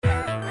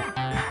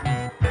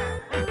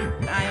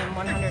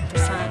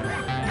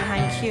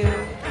Q.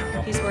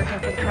 He's working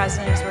for the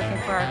president. He's working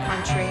for our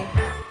country.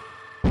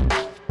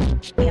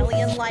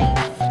 Alien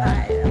life,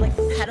 like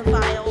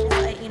pedophiles,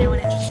 and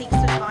it seeks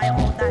to tie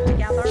all of that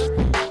together.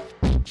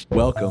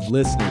 Welcome,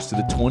 listeners, to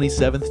the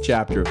 27th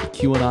chapter of the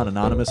QAnon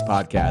Anonymous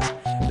podcast,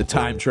 the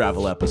time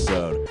travel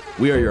episode.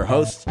 We are your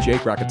hosts,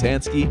 Jake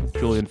Rockatansky,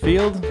 Julian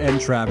Field,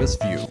 and Travis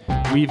Few.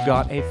 We've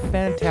got a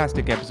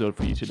fantastic episode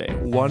for you today,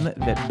 one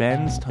that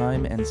bends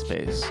time and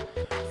space.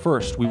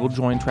 First, we will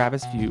join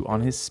Travis Few on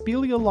his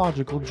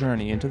speleological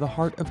journey into the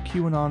heart of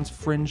QAnon's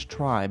fringe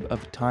tribe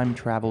of time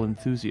travel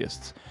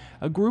enthusiasts,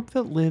 a group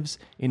that lives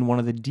in one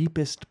of the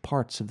deepest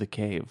parts of the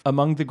cave,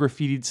 among the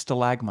graffitied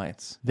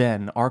stalagmites.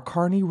 Then, our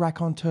carny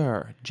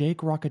raconteur, Jake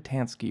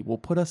Rockatansky, will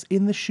put us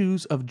in the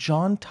shoes of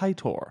John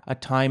Titor, a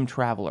time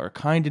traveler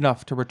kind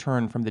enough to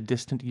return from the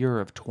distant year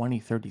of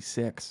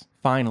 2036.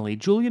 Finally,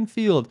 Julian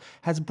Field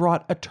has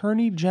brought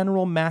Attorney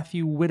General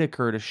Matthew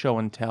Whitaker to show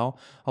and tell,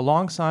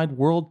 alongside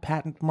World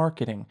Patent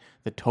Marketing,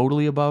 the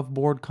totally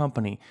above-board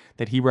company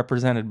that he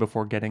represented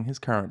before getting his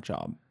current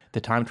job.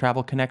 The time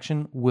travel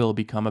connection will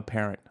become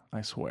apparent,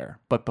 I swear.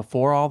 But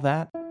before all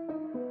that...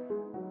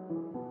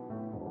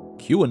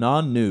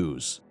 QAnon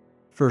News.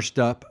 First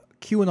up,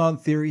 QAnon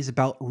theories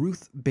about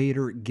Ruth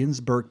Bader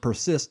Ginsburg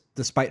persist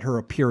despite her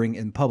appearing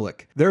in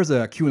public. There's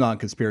a QAnon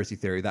conspiracy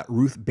theory that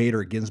Ruth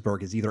Bader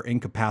Ginsburg is either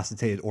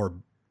incapacitated or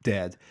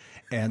dead,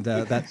 and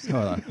that's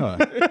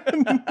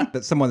that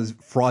someone is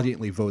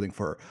fraudulently voting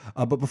for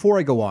her. But before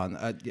I go on,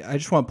 I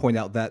just want to point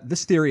out that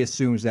this theory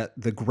assumes that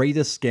the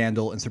greatest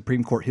scandal in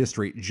Supreme Court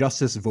history,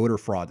 justice voter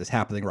fraud, is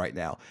happening right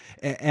now.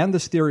 And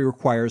this theory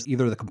requires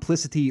either the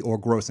complicity or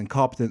gross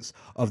incompetence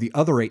of the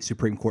other 8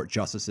 Supreme Court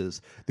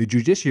justices, the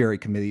judiciary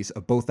committees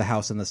of both the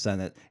House and the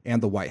Senate,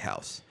 and the White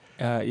House.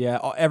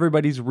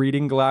 Everybody's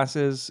reading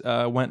glasses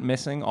went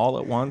missing all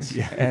at once,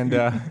 and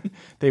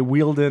they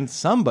wheeled in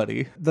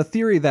somebody. The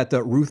theory that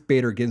Ruth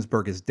Bader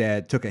Ginsburg is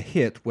dead took a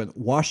hit when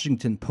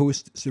Washington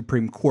Post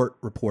Supreme Court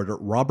reporter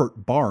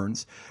Robert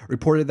Barnes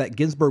reported that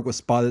Ginsburg was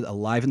spotted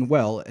alive and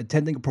well,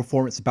 attending a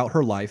performance about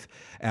her life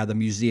at a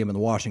museum in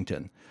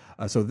Washington.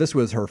 So this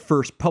was her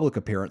first public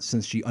appearance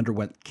since she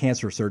underwent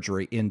cancer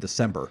surgery in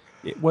December.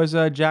 It was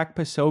Jack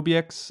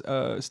Posobiec's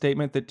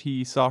statement that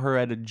he saw her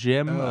at a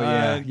gym.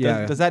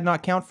 Does that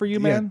not count for you,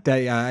 man?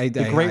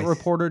 The great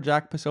reporter,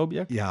 Jack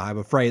Posobiec? Yeah, I'm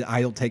afraid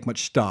I don't take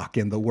much stock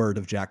in the word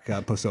of Jack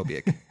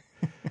Posobiec.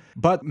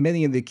 But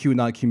many in the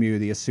QAnon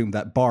community assume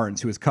that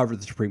Barnes, who has covered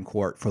the Supreme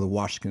Court for the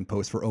Washington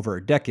Post for over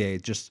a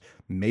decade, just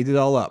made it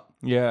all up.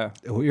 Yeah.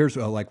 Here's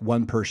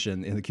one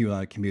person in the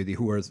QAnon community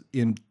who was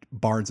in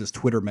Barnes's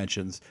Twitter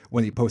mentions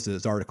when he posted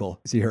his article.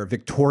 See here,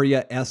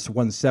 Victoria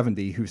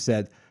S170, who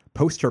said,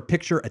 "Post her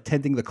picture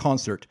attending the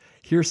concert.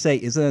 Hearsay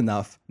isn't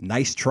enough.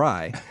 Nice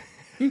try."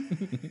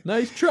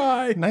 Nice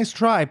try. Nice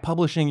try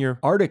publishing your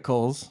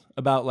articles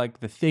about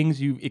the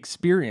things you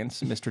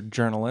experience, Mr.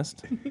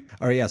 Journalist.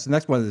 All right, so the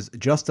next one is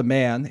Just a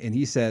Man, and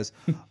he says,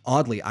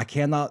 "Oddly, I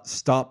cannot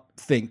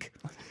think.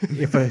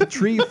 If a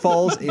tree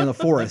falls in a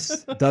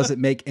forest, does it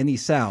make any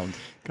sound?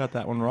 Got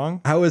that one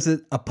wrong. How is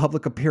it a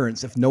public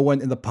appearance if no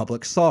one in the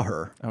public saw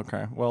her?"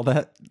 Okay, well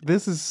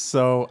this is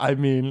so. I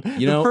mean,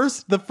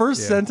 the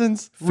first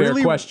sentence Fair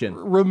really question.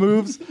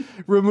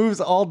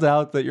 removes all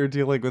doubt that you're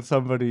dealing with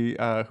somebody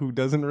who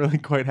doesn't really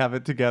quite have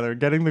it together,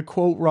 getting the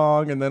quote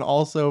wrong, and then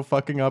also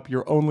fucking up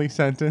your only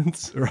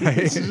sentence. Right,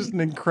 it's just an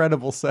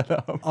incredible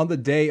setup. On the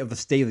day of the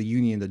State of the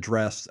Union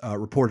address,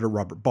 reporter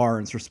Robert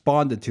Barnes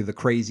responded to the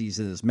crazies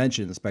in his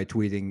mentions by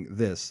tweeting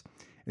this,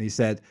 and he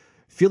said,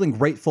 "Feeling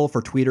grateful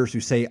for tweeters who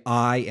say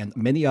I and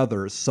many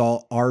others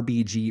saw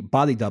RBG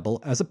body double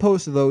as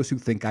opposed to those who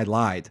think I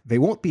lied. They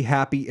won't be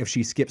happy if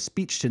she skips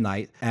speech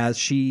tonight as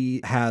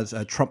she has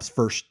Trump's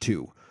first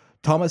 2.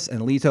 Thomas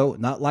and Alito,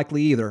 not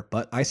likely either,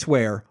 but I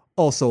swear,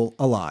 also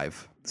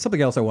alive."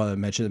 Something else I want to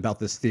mention about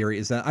this theory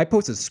is that I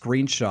posted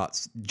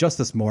screenshots just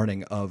this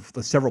morning of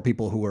the several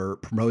people who were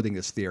promoting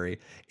this theory,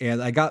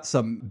 and I got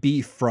some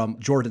beef from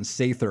Jordan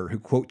Sather, who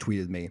quote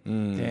tweeted me.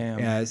 Damn,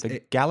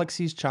 the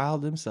galaxy's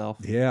child himself.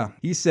 Yeah.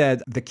 He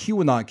said, "The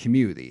QAnon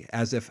community,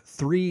 as if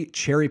 3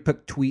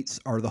 cherry-picked tweets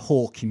are the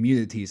whole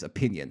community's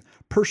opinion.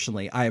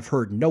 Personally, I have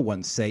heard no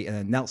one say an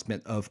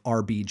announcement of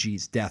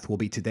RBG's death will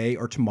be today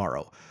or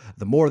tomorrow.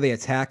 The more they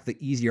attack, the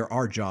easier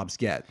our jobs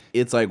get."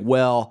 It's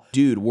well,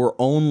 dude, we're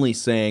only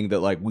saying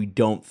that we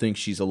don't think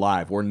she's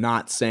alive. We're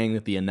not saying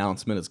that the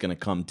announcement is going to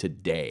come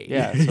today.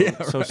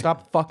 Yeah. So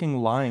stop fucking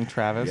lying,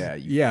 Travis.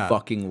 You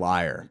fucking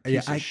liar.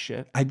 Piece of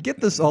shit. I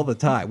get this all the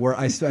time where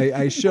I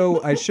show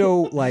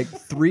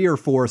 3 or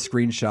 4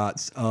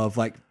 screenshots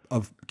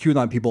of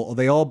QAnon people.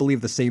 They all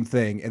believe the same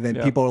thing, and then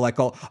people are like,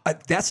 "Oh,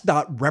 that's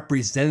not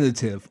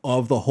representative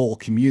of the whole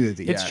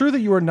community." It's true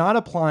that you are not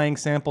applying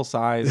sample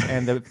size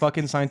and the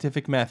fucking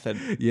scientific method.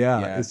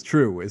 Yeah, it's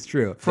true. It's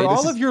true. For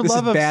all of your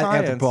love of bad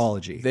science,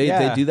 anthropology. They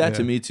do that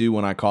to me too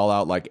when I call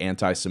out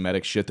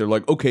anti-Semitic shit. They're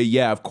like, "Okay,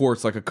 yeah, of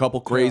course, a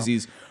couple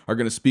crazies are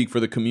going to speak for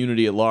the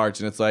community at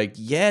large," and it's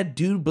yeah,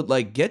 dude, but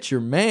get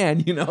your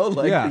man,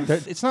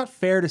 It's not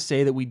fair to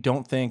say that we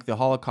don't think the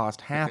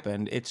Holocaust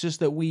happened. It's just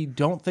that we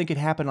don't think it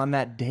happened on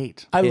that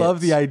date. I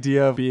love the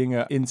idea of being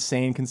an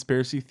insane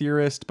conspiracy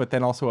theorist, but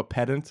then also a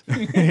pedant.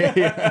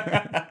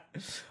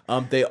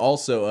 They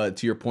also,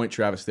 to your point,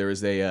 Travis, there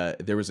was a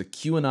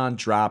QAnon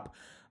drop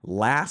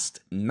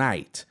last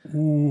night.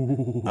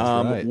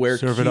 right. Where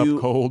Serve it up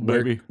cold,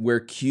 baby. Where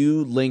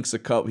Q links a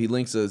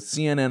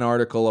CNN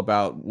article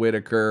about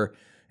Whitaker,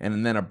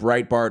 and then a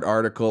Breitbart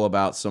article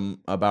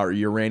about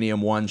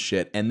Uranium One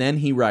shit, and then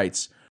he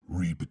writes,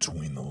 "Read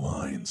between the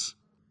lines.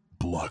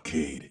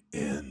 Blockade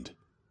end.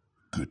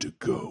 Good to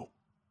go.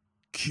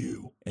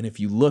 Q." and if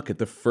you look at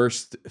the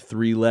first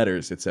three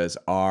letters, it says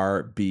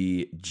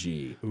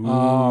RBG.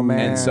 Oh,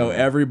 man. And so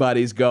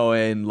everybody's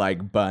going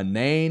like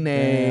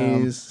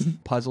bananas.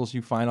 Puzzles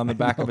you find on the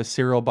back of a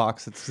cereal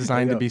box that's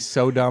designed to be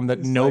so dumb that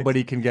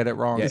nobody can get it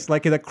wrong. It's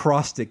like an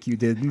acrostic you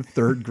did in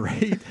third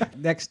grade.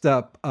 Next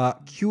up,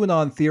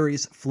 QAnon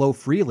theories flow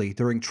freely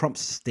during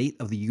Trump's State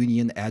of the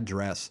Union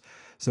address.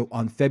 So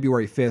on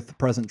February 5th,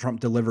 President Trump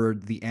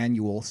delivered the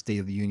annual State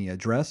of the Union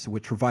address,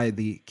 which provided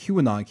the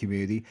QAnon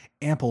community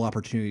ample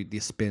opportunity to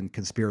spin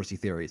conspiracy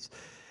theories.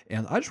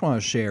 And I just want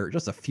to share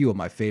just a few of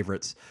my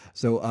favorites.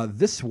 So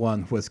this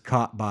one was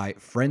caught by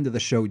friend of the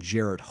show,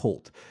 Jared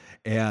Holt.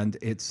 And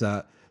it's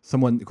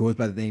someone who goes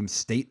by the name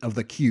State of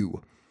the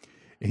Q.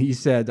 And he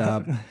said,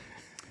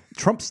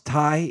 Trump's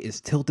tie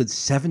is tilted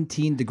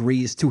 17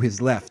 degrees to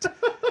his left.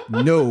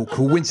 No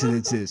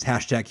coincidences.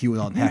 Hashtag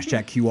QAnon,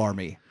 hashtag Q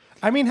Army.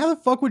 I mean, how the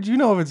fuck would you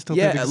know if it's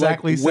tilted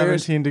exactly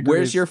 17 degrees?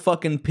 Where's your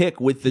fucking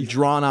pick with the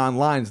drawn-on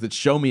lines that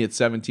show me it's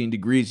 17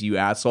 degrees, you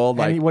asshole?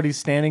 Like, And he's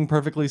standing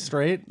perfectly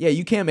straight? yeah,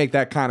 you can't make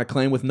that kind of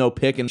claim with no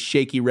pick and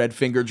shaky red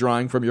finger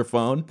drawing from your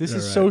phone. This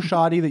is so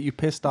shoddy that you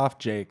pissed off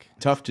Jake.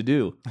 Tough to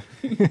do.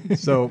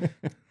 So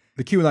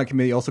the QAnon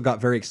committee also got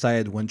very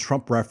excited when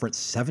Trump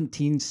referenced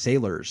 17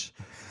 sailors.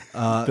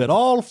 That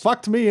all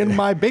fucked me in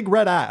my big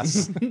red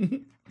ass.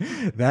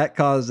 That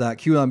caused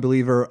QAnon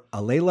believer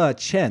Alayla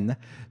Chen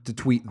to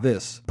tweet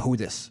this: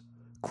 POTUS,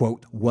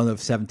 quote, one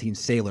of 17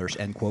 sailors,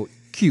 end quote,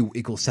 Q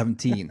equals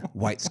 17,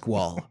 white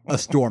squall. A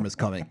storm is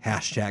coming.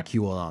 Hashtag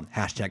QAnon.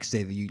 Hashtag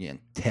State of the Union.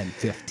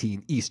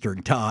 10:15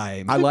 Eastern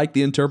Time. I like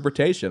the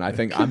interpretation. I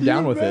think I'm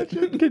down with it.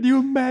 Can you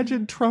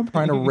imagine Trump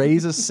trying to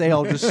raise a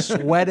sail, just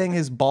sweating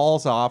his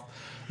balls off,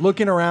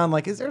 looking around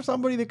like, is there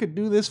somebody that could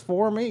do this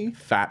for me?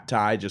 Fat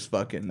tie just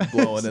fucking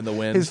blowing in the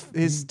wind.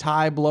 His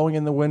tie blowing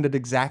in the wind at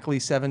exactly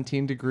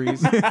 17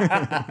 degrees.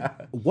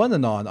 One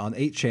Anon on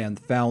 8chan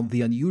found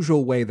the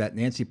unusual way that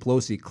Nancy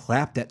Pelosi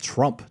clapped at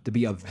Trump to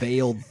be a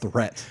veiled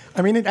threat.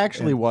 I mean, it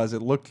actually was.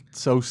 It looked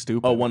so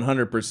stupid. Oh,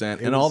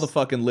 100%. And all the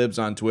fucking libs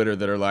on Twitter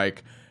that are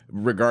like,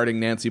 regarding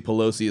Nancy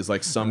Pelosi as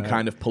like some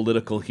kind of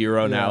political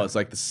hero now. It's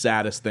like the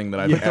saddest thing that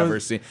I've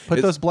ever seen.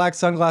 Put those black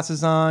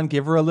sunglasses on,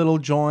 give her a little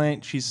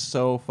joint. She's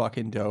so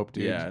fucking dope,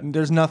 dude. Yeah.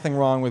 There's nothing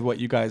wrong with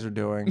what you guys are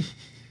doing.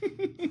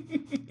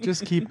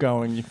 Just keep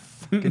going, you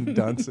fucking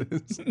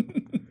dunces.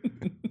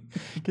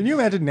 Can you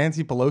imagine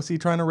Nancy Pelosi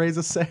trying to raise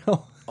a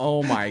sail?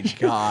 Oh my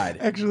God.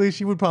 Actually,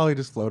 she would probably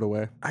just float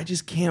away. I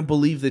just can't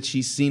believe that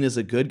she's seen as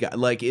a good guy.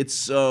 Like, it's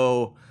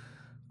so...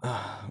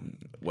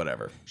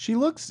 whatever. She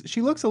looks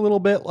a little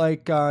bit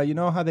like, you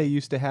know how they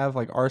used to have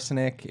like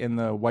arsenic in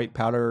the white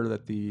powder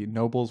that the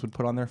nobles would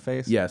put on their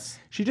face? Yes.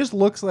 She just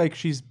looks like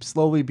she's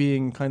slowly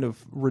being kind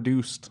of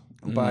reduced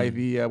by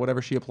the whatever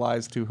she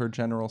applies to her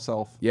general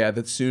self. Yeah,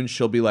 that soon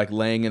she'll be like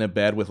laying in a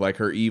bed with like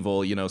her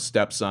evil,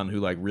 stepson who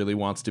like really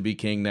wants to be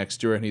king next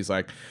to her, and he's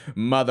like,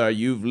 "Mother,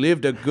 you've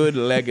lived a good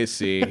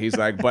legacy." He's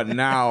like, "But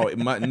now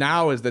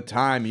is the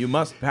time. You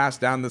must pass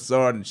down the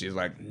sword." And she's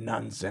like,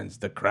 "Nonsense.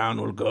 The crown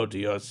will go to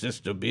your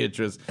sister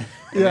Beatrice."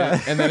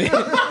 And then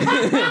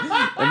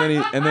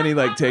he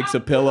like takes a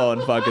pillow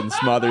and fucking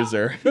smothers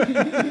her.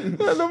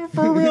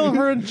 For real,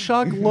 her and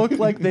Chuck look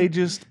like they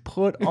just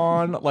put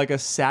on like a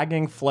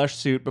sagging flesh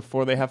suit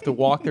before they have to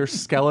walk their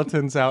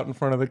skeletons out in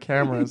front of the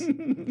cameras.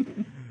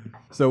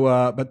 So,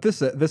 but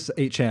this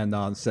 8chan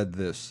non said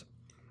this.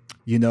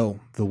 The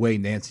way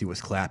Nancy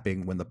was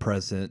clapping when the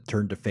president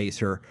turned to face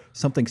her,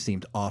 something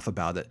seemed off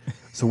about it.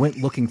 So went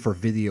looking for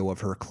video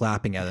of her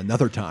clapping at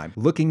another time.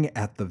 Looking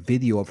at the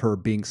video of her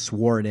being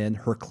sworn in,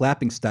 her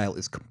clapping style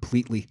is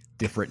completely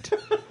different.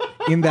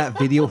 In that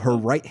video, her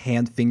right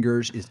hand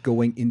fingers is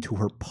going into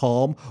her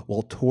palm,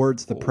 while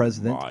towards the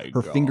president,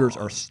 her fingers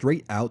are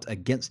straight out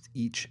against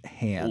each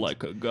hand.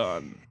 Like a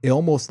gun. It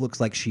almost looks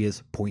like she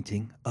is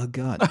pointing a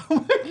gun.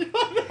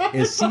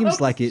 It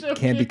seems like it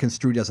can be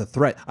construed as a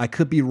threat. I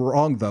could be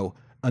wrong, though.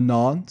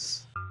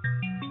 Anons?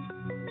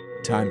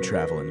 Time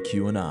travel and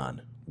QAnon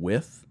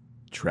with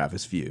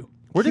Travis View.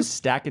 We're just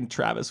stacking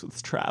Travis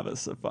with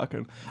Travis.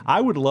 I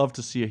would love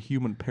to see a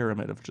human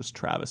pyramid of just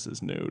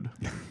Travis's nude.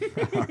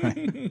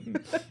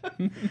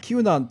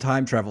 QAnon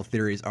time travel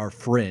theories are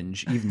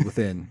fringe, even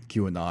within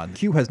QAnon.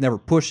 Q has never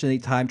pushed any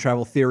time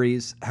travel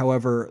theories.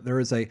 However, there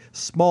is a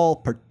small,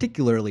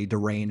 particularly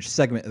deranged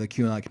segment of the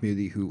QAnon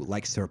community who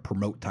likes to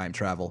promote time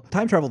travel.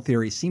 Time travel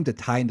theories seem to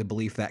tie into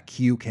belief that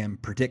Q can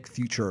predict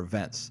future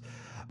events.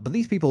 But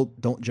these people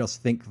don't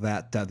just think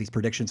that these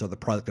predictions are the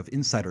product of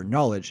insider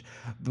knowledge,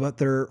 but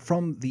they're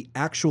from the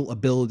actual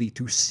ability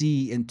to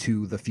see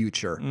into the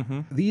future.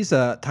 These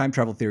time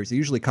travel theories are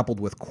usually coupled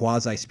with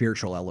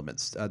quasi-spiritual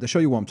elements. To show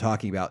you what I'm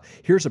talking about,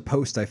 here's a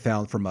post I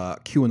found from a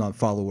QAnon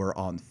follower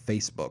on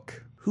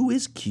Facebook. Who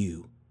is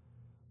Q?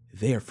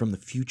 They are from the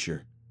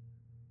future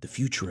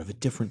of a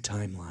different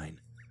timeline.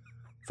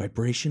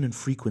 Vibration and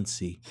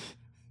frequency.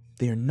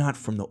 They are not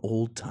from the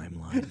old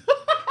timeline.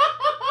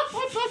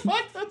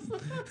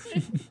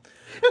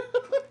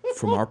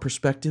 From our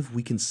perspective,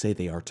 we can say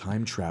they are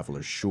time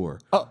travelers, sure.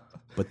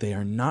 But they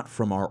are not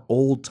from our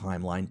old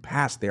timeline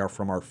past. They are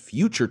from our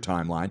future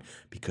timeline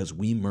because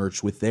we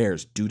merged with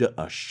theirs due to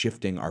us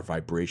shifting our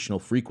vibrational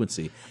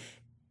frequency.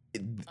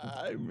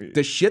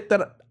 The shit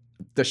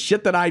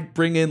that I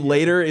bring in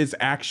later is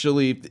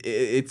actually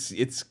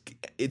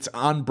it's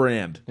on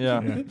brand.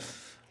 Yeah.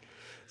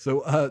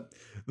 So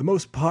the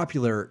most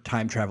popular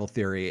time travel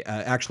theory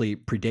actually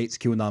predates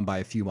QAnon by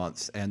a few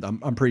months, and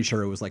I'm pretty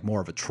sure it was like more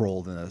of a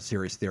troll than a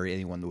serious theory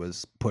anyone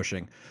was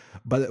pushing.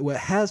 But it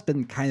has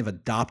been kind of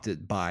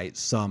adopted by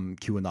some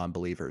QAnon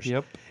believers.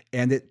 Yep.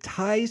 And it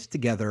ties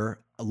together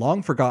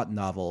long-forgotten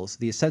novels,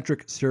 the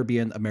eccentric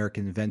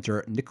Serbian-American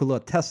inventor Nikola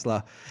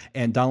Tesla,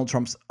 and Donald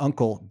Trump's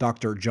uncle,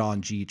 Dr.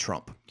 John G.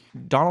 Trump.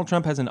 Donald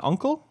Trump has an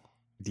uncle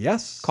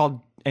Yes.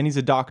 and he's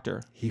a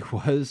doctor. He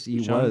was.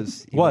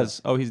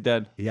 Oh, he's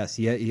dead. Yes,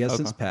 he has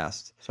since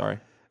passed. Sorry.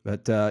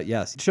 But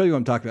yes, to show you what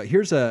I'm talking about,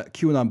 here's a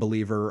QAnon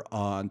believer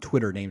on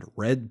Twitter named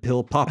Red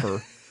Pill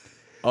Popper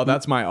Oh,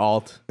 that's my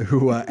alt.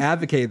 who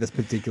advocated this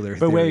particular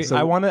But theory. wait, So-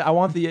 I want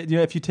the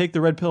if you take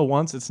the red pill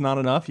once, it's not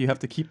enough. You have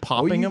to keep Oh,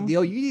 popping them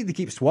you need to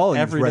keep swallowing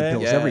these every red day.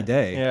 pills Yeah. every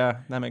day. Yeah,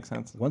 that makes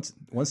sense. Once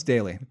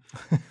daily.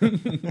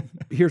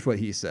 Here's what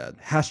he said.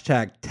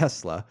 Hashtag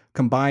Tesla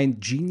combined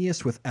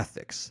genius with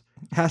ethics.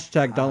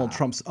 Hashtag Donald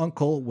Trump's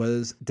uncle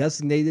was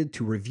designated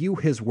to review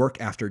his work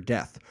after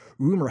death.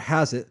 Rumor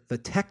has it the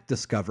tech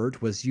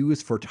discovered was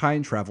used for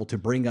time travel to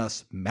bring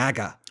us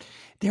MAGA.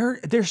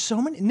 There's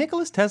so many.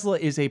 Nicholas Tesla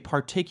is a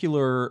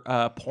particular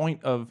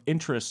point of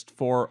interest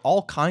for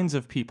all kinds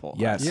of people.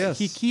 Yes. Yes.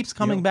 He keeps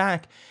coming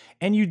back.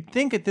 And you'd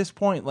think at this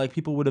point, like,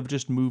 people would have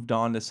just moved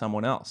on to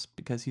someone else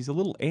because he's a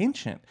little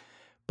ancient.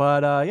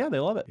 But yeah, they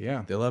love it.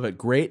 Yeah. They love it.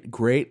 Great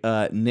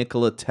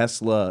Nikola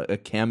Tesla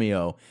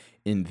cameo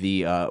in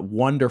the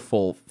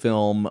wonderful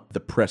film The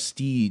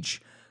Prestige,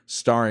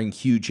 starring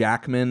Hugh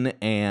Jackman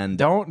and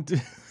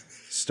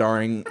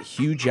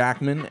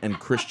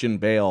Christian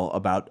Bale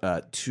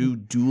about two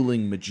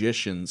dueling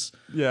magicians.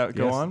 Yeah,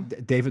 go Yes. on.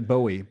 David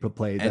Bowie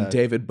played. And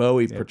David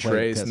Bowie played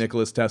portrays Tesla.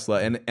 Nicholas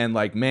Tesla. And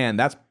like, man,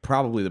 that's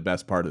probably the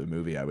best part of the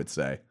movie, I would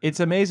say. It's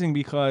amazing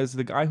because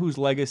the guy whose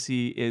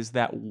legacy is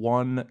that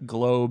one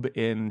globe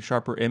in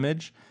Sharper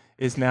Image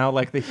is now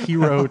like the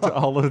hero to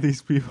all of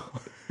these people.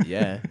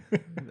 Yeah,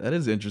 that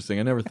is interesting.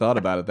 I never thought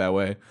about it that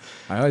way.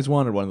 I always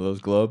wanted one of those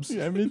globes.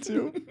 Yeah, me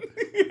too.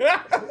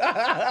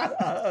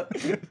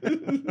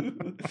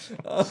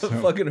 Oh,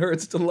 it fucking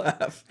hurts to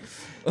laugh.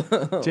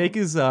 Jake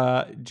is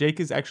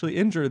actually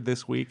injured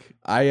this week.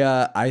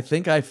 I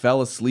think I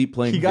fell asleep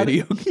playing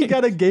video games. He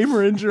got a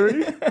gamer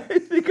injury. I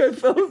think I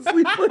fell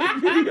asleep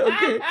playing video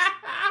games.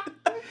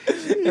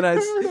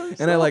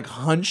 And I like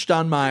hunched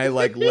on my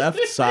like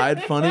left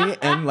side funny,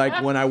 and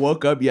like when I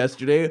woke up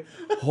yesterday,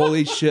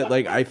 holy shit,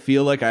 like I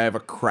feel like I have a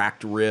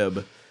cracked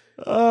rib.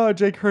 Oh,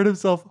 Jake hurt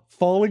himself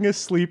falling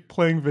asleep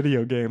playing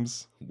video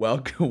games.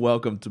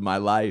 Welcome to my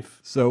life.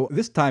 So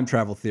this time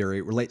travel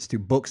theory relates to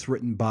books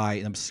written by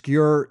an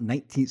obscure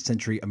 19th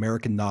century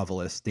American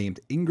novelist named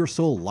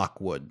Ingersoll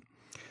Lockwood.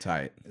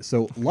 Tight.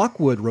 So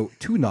Lockwood wrote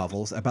two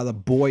novels about a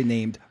boy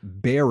named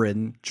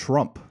Barron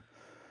Trump.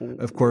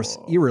 Of course,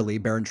 eerily,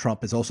 Barron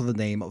Trump is also the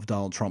name of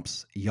Donald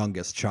Trump's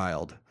youngest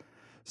child.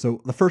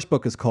 So the first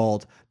book is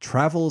called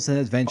Travels and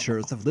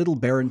Adventures of Little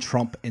Barron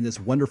Trump and His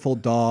Wonderful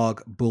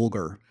Dog,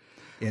 Bulger,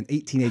 in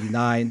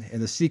 1889,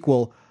 and the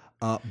sequel,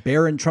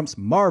 Barron Trump's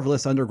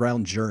Marvelous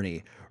Underground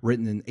Journey,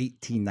 written in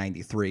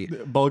 1893.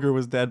 Bulger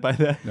was dead by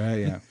then.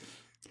 Yeah.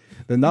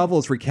 The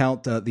novels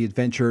recount the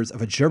adventures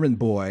of a German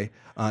boy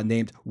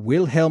named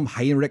Wilhelm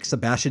Heinrich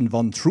Sebastian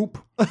von Troop,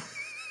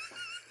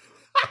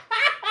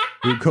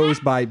 who goes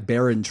by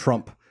Barron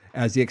Trump,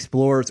 as he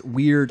explores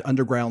weird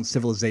underground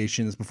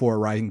civilizations before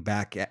arriving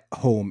back at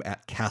home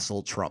at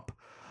Castle Trump.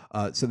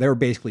 So they were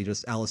basically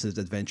just Alice's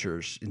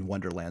Adventures in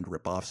Wonderland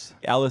ripoffs.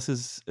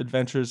 Alice's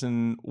Adventures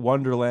in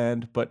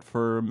Wonderland, but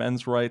for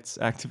men's rights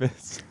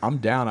activists. I'm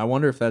down. I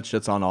wonder if that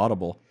shit's on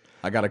Audible.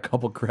 I got a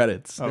couple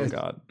credits. Oh,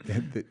 God.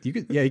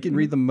 You can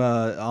read them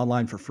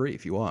online for free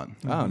if you want.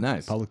 Oh,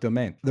 nice. Public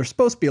domain. There's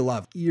supposed to be a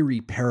lot of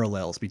eerie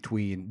parallels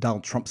between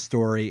Donald Trump's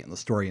story and the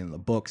story in the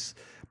books,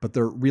 but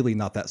they're really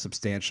not that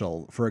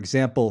substantial. For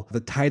example, the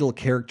title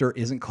character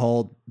isn't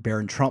called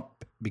Barron Trump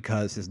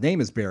because his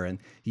name is Barron.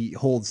 He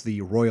holds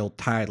the royal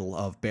title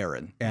of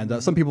Barron.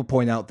 And some people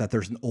point out that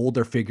there's an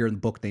older figure in the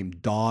book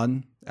named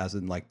Don, as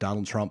in like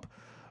Donald Trump.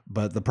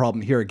 But the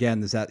problem here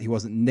again is that he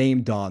wasn't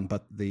named Don,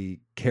 but the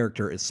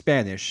character is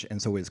Spanish, and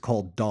so is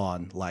called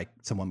Don, like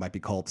someone might be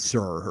called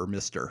Sir or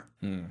Mr.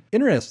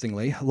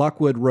 Interestingly,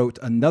 Lockwood wrote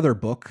another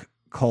book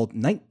called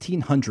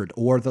 1900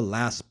 or The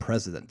Last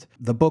President.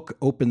 The book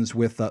opens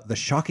with the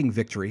shocking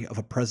victory of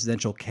a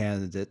presidential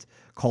candidate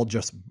called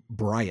just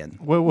Brian.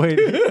 Wait.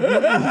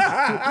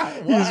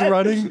 He's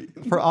running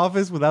for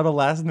office without a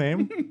last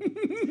name?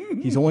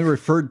 He's only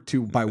referred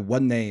to by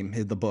one name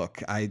in the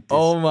book.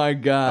 Oh my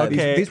God.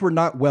 Okay. These were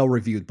not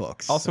well-reviewed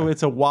books. Also,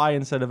 it's a Y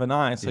instead of an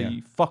I, so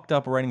you fucked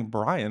up writing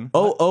Brian.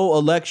 Oh,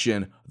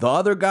 election. The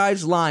other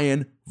guy's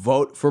lying.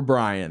 Vote for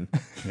Brian.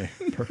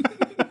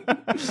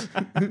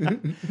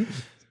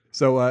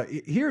 So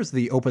here's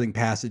the opening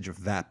passage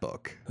of that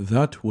book.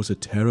 That was a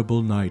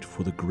terrible night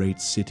for the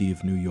great city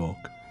of New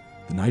York.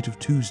 The night of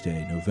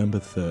Tuesday, November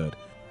 3rd,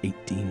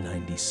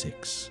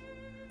 1896.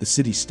 The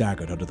city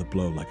staggered under the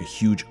blow like a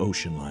huge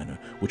ocean liner,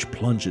 which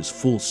plunges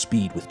full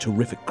speed with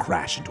terrific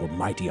crash into a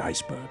mighty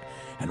iceberg,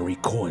 and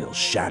recoils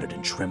shattered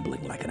and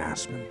trembling like an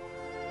aspen.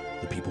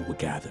 The people were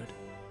gathered,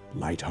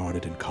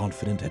 light-hearted and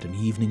confident at an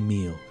evening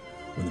meal,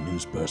 when the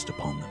news burst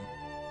upon them.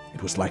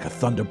 It was like a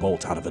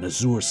thunderbolt out of an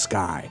azure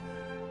sky.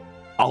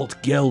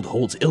 Alt Geld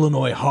holds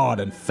Illinois hard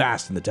and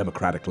fast in the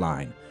Democratic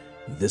line.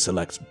 This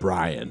elects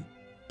Brian,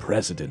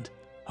 President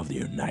of the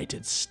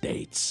United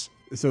States.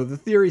 So the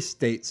theory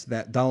states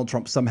that Donald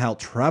Trump somehow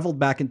traveled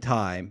back in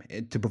time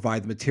to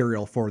provide the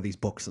material for these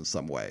books in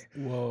some way.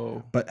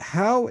 Whoa. But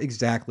how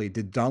exactly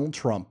did Donald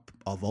Trump,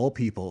 of all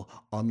people,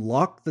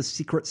 unlock the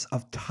secrets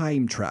of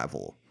time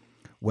travel?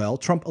 Well,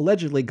 Trump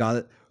allegedly got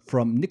it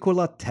from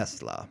Nikola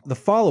Tesla. The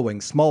following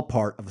small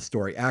part of the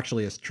story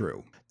actually is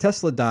true.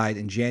 Tesla died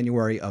in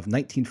January of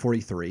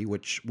 1943,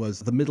 which was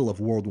the middle of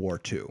World War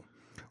II.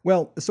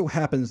 Well, it so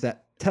happens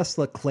that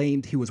Tesla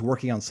claimed he was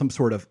working on some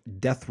sort of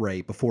death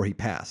ray before he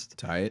passed.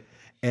 Tight.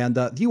 And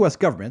the U.S.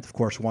 government, of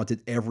course,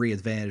 wanted every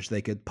advantage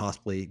they could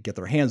possibly get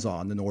their hands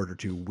on in order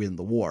to win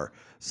the war.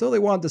 So they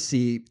wanted to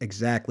see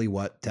exactly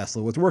what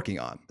Tesla was working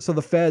on. So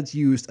the feds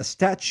used a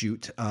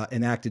statute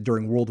enacted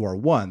during World War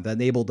I that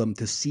enabled them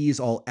to seize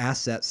all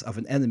assets of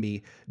an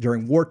enemy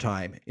during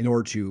wartime in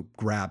order to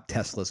grab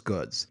Tesla's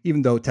goods,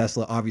 even though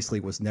Tesla obviously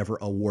was never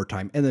a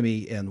wartime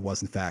enemy and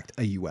was in fact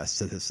a U.S.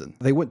 citizen.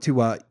 They went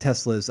to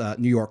Tesla's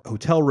New York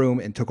hotel room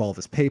and took all of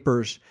his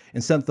papers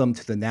and sent them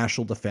to the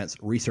National Defense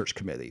Research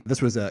Committee.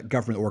 This was a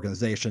government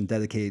organization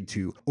dedicated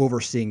to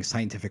overseeing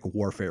scientific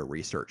warfare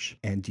research.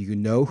 And do you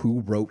know who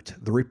wrote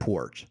the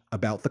report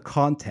about the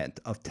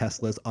content of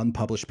Tesla's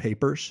unpublished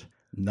papers?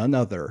 None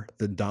other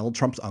than Donald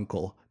Trump's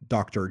uncle,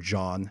 Dr.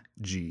 John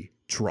G.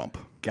 Trump.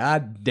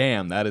 God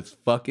damn, that is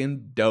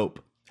fucking dope.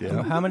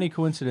 How many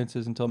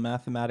coincidences until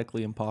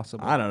mathematically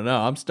impossible? I don't know.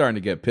 I'm starting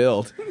to get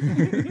pilled.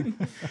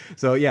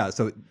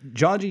 So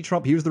John G.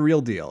 Trump, he was the real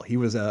deal. He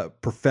was a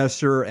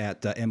professor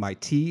at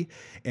MIT,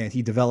 and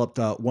he developed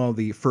one of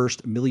the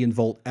first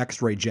million-volt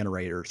X-ray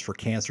generators for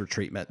cancer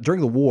treatment. During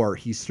the war,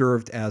 he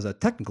served as a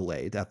technical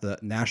aide at the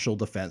National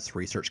Defense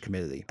Research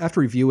Committee.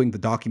 After reviewing the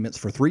documents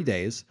for 3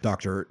 days,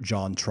 Dr.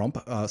 John Trump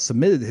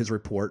submitted his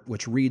report,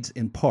 which reads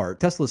in part,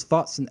 Tesla's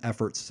thoughts and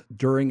efforts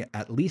during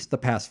at least the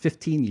past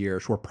 15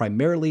 years were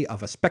primarily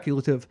of a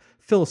speculative,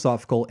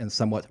 philosophical, and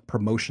somewhat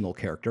promotional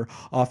character,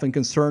 often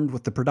concerned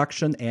with the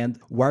production and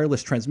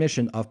wireless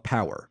transmission of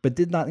power, but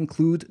did not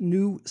include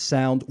new,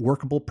 sound,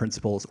 workable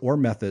principles or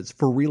methods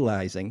for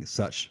realizing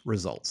such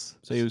results.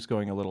 So he was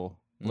going a little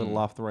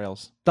off the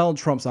rails. Donald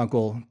Trump's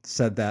uncle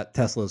said that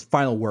Tesla's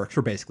final works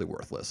were basically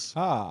worthless.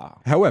 Ah.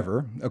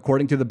 However,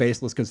 according to the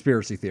baseless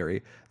conspiracy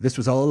theory, this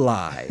was all a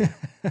lie.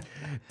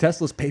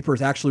 Tesla's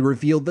papers actually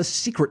revealed the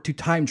secret to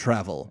time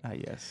travel. Ah,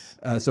 yes.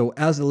 So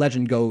as the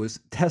legend goes,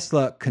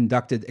 Tesla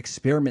conducted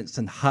experiments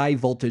in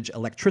high-voltage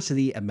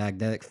electricity and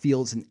magnetic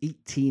fields in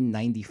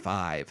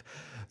 1895.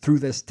 Through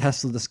this,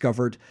 Tesla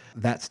discovered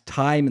that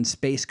time and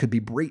space could be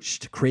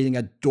breached, creating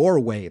a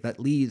doorway that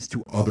leads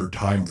to Other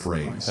time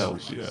frames. Hell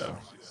yeah.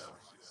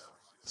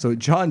 So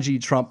John G.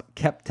 Trump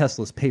kept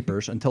Tesla's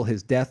papers until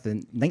his death in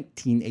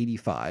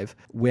 1985,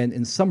 when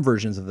in some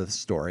versions of this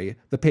story,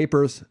 the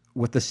papers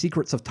with the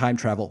secrets of time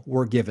travel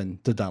were given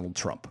to Donald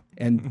Trump.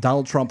 And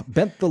Donald Trump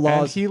bent the And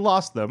laws. he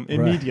lost them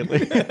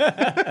immediately.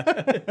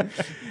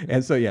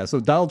 And so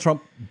Donald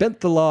Trump bent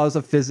the laws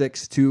of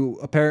physics to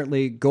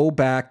apparently go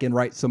back and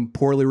write some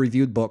poorly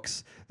reviewed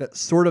books that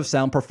sort of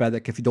sound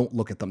prophetic if you don't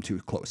look at them too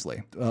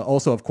closely.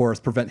 Also, of course,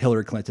 prevent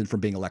Hillary Clinton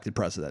from being elected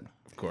president.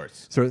 Of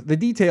course. So the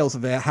details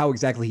of how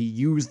exactly he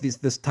used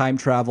this time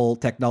travel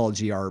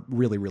technology are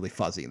really, really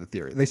fuzzy in the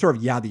theory. They sort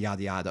of yada,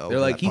 yada, yada. They're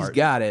like, he's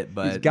got it,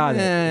 but He's got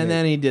it. and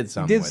then he did He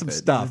something did with some it.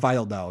 stuff. I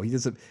don't know.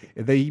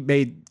 They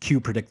made Q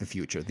predict the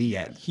future. The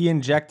end. He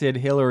injected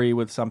Hillary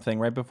with something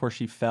right before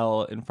she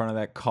fell in front of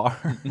that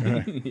car.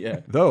 Yeah.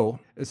 Though,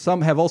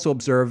 some have also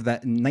observed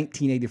that in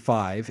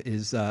 1985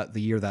 is the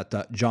year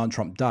that John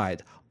Trump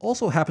died.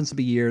 Also happens to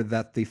be the year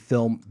that the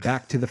film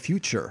Back to the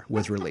Future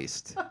was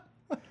released.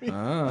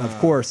 Of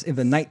course, in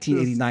the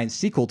 1989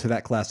 sequel to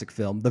that classic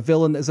film, the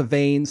villain is a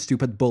vain,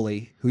 stupid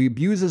bully who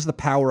abuses the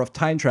power of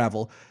time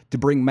travel to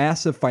bring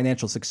massive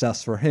financial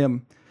success for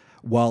him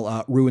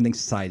while ruining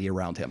society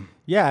around him.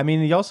 Yeah, I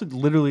mean, he also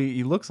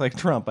he looks like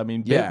Trump. I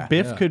mean,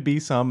 Biff could be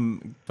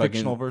some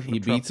fictional version He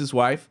of Trump. beats his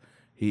wife.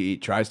 He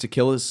tries to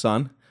kill his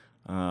son.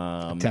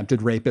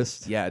 Attempted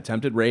rapist. Yeah,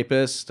 attempted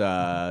rapist,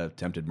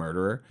 attempted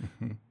murderer.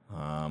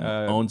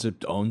 Owns a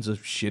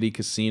shitty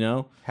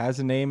casino. Has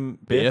a name,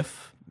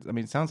 Biff. I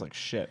mean, it sounds like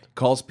shit.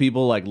 Calls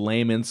people like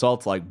lame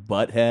insults like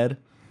butthead.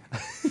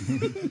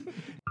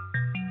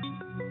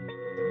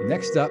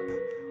 Next up,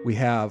 we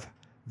have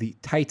the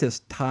Titus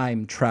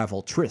time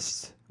travel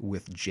tryst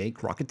with Jake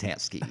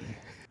Rockatansky.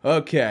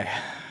 Okay.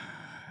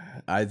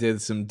 I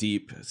did some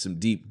deep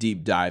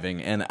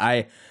diving, and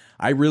I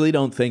really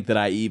don't think that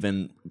I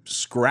even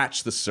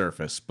scratched the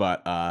surface,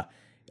 but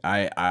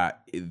I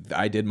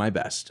did my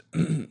best.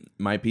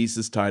 My piece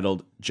is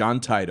titled John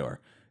Titor,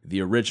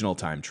 the original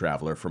time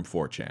traveler from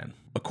 4chan.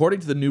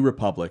 According to the New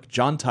Republic,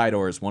 John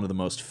Titor is one of the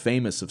most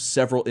famous of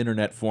several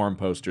internet forum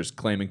posters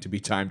claiming to be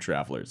time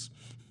travelers.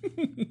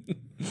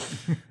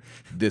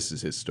 This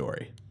is his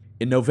story.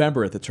 In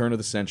November, at the turn of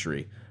the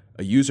century,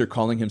 a user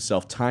calling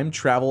himself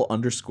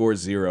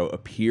timetravel_0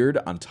 appeared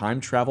on time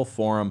travel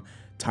forum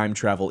Time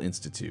Travel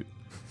Institute.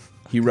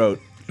 He wrote,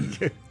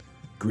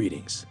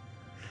 "Greetings.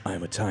 I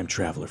am a time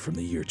traveler from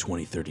the year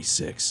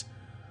 2036.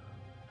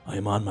 I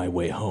am on my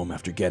way home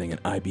after getting an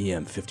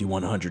IBM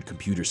 5100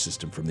 computer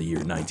system from the year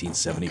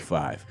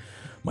 1975.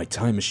 My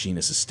time machine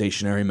is a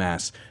stationary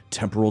mass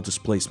temporal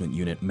displacement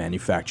unit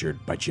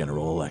manufactured by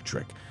General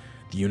Electric.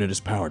 The unit is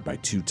powered by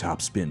two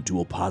top-spin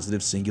dual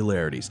positive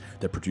singularities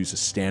that produce a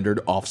standard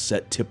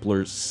offset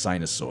Tipler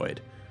sinusoid.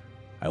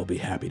 I will be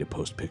happy to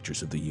post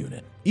pictures of the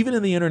unit." Even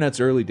in the internet's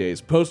early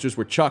days, posters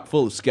were chock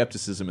full of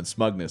skepticism and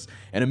smugness,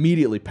 and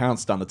immediately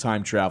pounced on the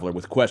time traveler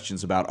with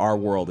questions about our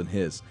world and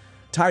his.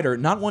 Titor,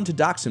 not one to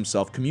dox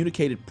himself,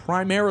 communicated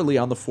primarily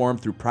on the forum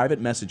through private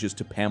messages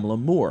to Pamela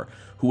Moore,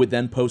 who would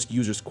then post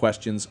users'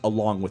 questions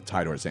along with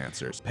Titor's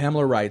answers.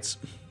 Pamela writes,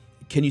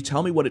 "Can you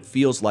tell me what it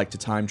feels like to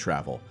time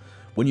travel?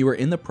 When you are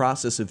in the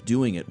process of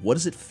doing it, what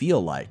does it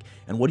feel like,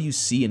 and what do you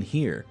see and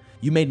hear?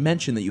 You made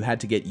mention that you had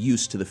to get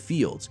used to the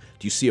fields.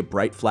 Do you see a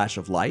bright flash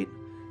of light?"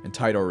 And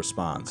Titor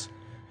responds,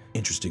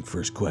 "Interesting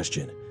first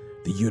question.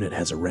 The unit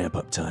has a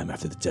ramp-up time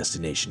after the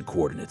destination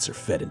coordinates are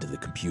fed into the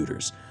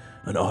computers.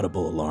 An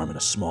audible alarm and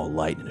a small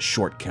light and a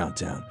short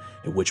countdown,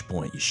 at which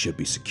point you should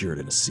be secured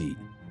in a seat.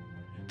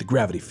 The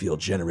gravity field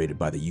generated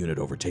by the unit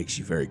overtakes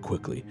you very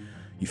quickly.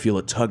 You feel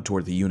a tug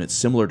toward the unit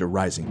similar to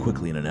rising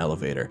quickly in an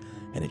elevator,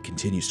 and it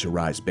continues to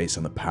rise based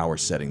on the power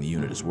setting the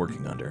unit is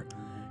working under.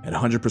 At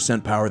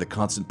 100% power, the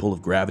constant pull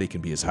of gravity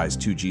can be as high as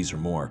 2 Gs or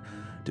more,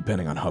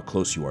 depending on how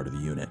close you are to the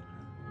unit.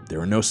 There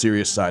are no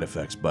serious side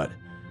effects, but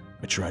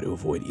I try to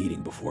avoid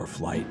eating before a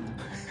flight.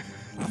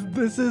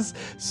 This is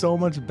so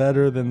much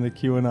better than the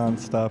QAnon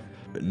stuff.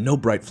 No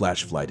bright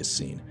flash of light is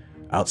seen.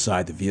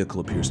 Outside, the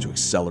vehicle appears to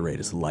accelerate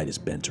as the light is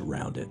bent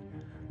around it.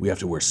 We have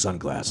to wear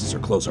sunglasses or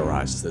close our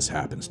eyes as this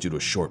happens due to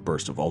a short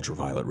burst of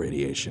ultraviolet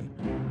radiation.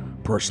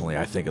 Personally,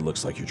 I think it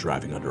looks like you're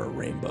driving under a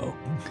rainbow.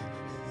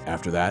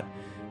 After that,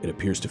 it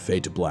appears to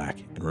fade to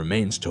black and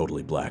remains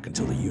totally black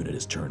until the unit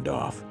is turned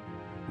off.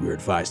 We are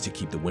advised to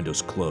keep the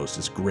windows closed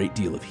as a great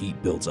deal of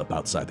heat builds up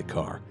outside the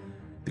car.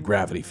 The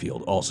gravity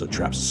field also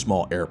traps a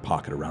small air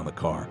pocket around the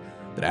car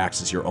that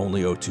acts as your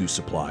only O2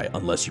 supply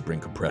unless you bring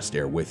compressed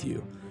air with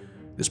you.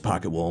 This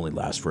pocket will only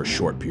last for a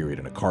short period,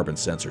 and a carbon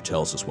sensor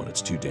tells us when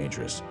it's too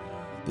dangerous.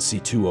 The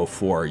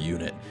C204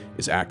 unit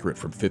is accurate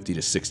from 50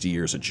 to 60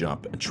 years a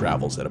jump and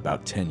travels at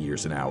about 10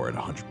 years an hour at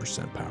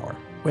 100% power.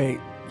 Wait,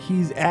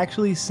 he's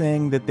actually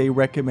saying that they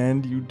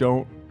recommend you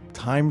don't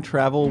time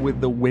travel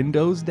with the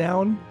windows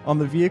down on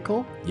the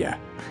vehicle? Yeah.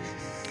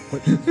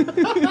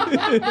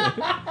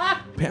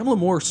 Pamela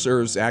Moore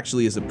serves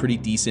actually as a pretty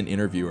decent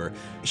interviewer.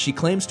 She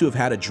claims to have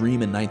had a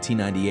dream in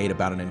 1998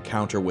 about an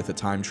encounter with a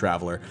time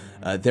traveler.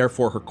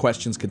 Therefore, her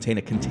questions contain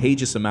a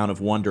contagious amount of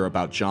wonder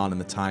about John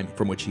and the time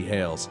from which he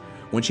hails.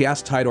 When she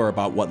asks Titor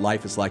about what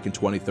life is like in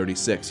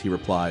 2036, he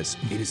replies,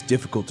 "It is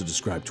difficult to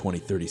describe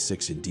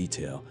 2036 in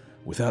detail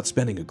without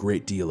spending a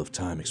great deal of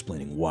time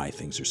explaining why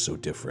things are so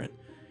different.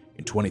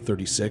 In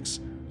 2036,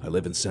 I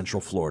live in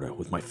Central Florida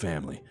with my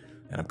family,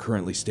 and I'm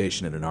currently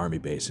stationed at an army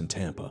base in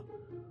Tampa.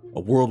 A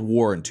world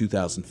war in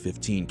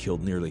 2015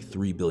 killed nearly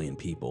 3 billion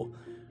people.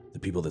 The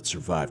people that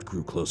survived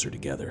grew closer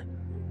together.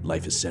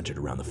 Life is centered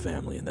around the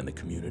family and then the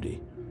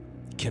community.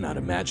 Cannot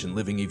imagine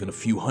living even a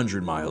few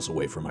hundred miles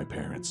away from my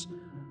parents.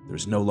 There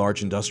is no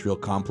large industrial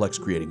complex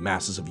creating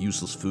masses of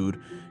useless food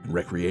and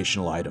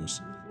recreational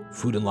items.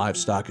 Food and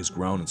livestock is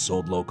grown and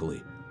sold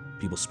locally.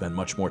 People spend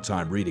much more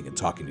time reading and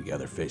talking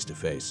together face to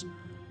face.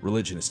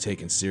 Religion is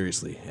taken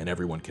seriously, and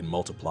everyone can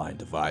multiply and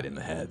divide in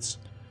the heads.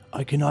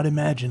 I cannot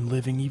imagine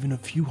living even a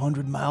few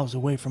hundred miles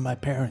away from my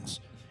parents.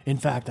 In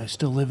fact, I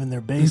still live in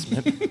their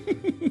basement."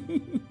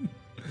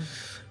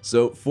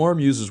 So, forum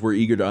users were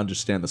eager to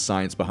understand the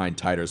science behind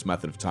Titor's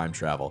method of time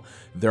travel.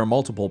 There are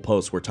multiple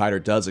posts where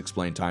Titor does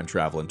explain time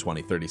travel in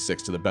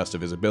 2036 to the best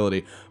of his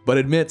ability, but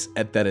admits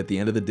that at the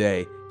end of the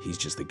day, he's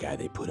just the guy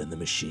they put in the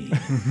machine.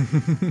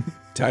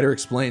 Titor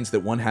explains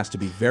that one has to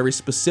be very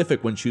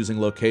specific when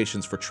choosing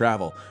locations for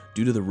travel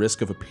due to the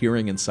risk of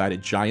appearing inside a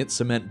giant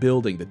cement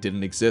building that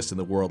didn't exist in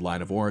the world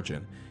line of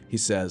origin. He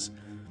says,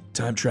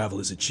 "Time travel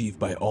is achieved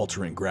by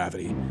altering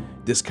gravity.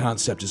 This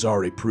concept is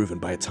already proven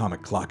by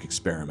atomic clock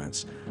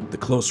experiments. The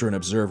closer an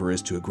observer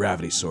is to a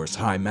gravity source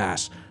high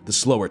mass, the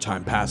slower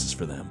time passes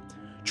for them.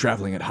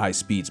 Traveling at high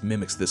speeds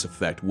mimics this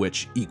effect,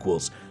 which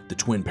equals the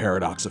twin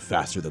paradox of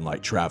faster than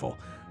light travel.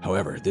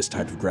 However, this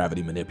type of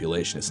gravity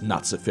manipulation is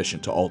not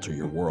sufficient to alter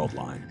your world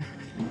line."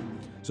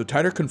 So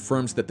Titor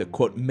confirms that the,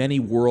 quote, many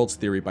worlds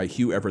theory by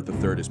Hugh Everett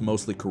III is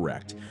mostly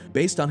correct.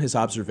 Based on his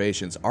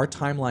observations, our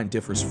timeline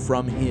differs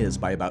from his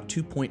by about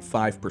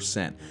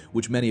 2.5%,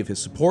 which many of his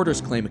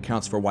supporters claim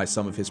accounts for why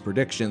some of his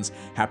predictions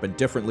happened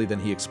differently than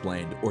he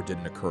explained or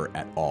didn't occur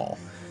at all.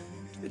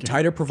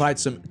 Titor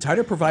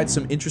provides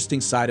some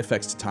interesting side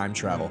effects to time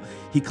travel.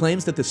 He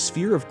claims that the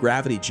sphere of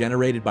gravity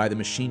generated by the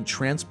machine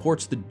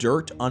transports the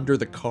dirt under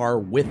the car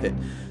with it.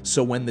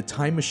 So when the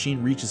time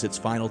machine reaches its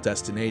final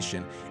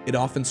destination, it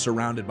often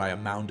surrounded by a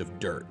mound of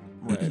dirt.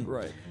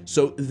 Right.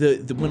 So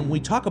when we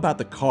talk about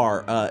the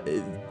car,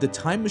 the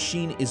time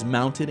machine is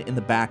mounted in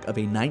the back of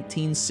a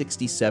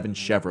 1967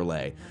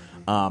 Chevrolet.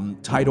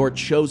 Titor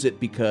chose it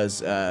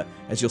because,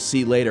 as you'll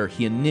see later,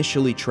 he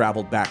initially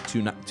traveled back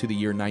to the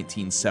year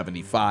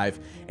 1975,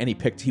 and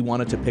he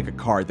wanted to pick a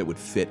car that would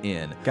fit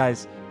in.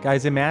 Guys,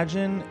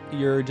 imagine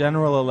you're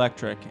General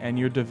Electric and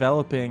you're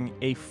developing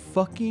a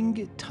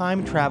fucking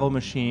time travel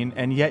machine,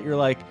 and yet you're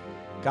like,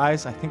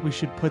 guys, I think we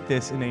should put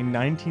this in a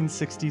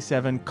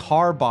 1967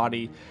 car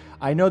body.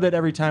 I know that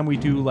every time we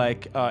do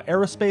like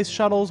aerospace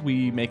shuttles,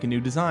 we make a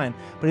new design.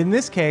 But in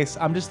this case,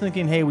 I'm just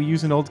thinking, hey, we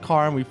use an old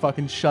car and we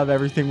fucking shove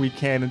everything we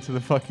can into the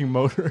fucking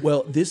motor.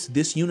 Well,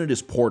 this unit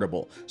is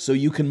portable, so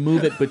you can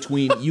move it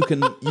between. You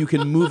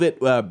can move it.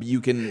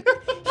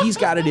 He's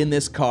got it in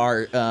this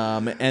car,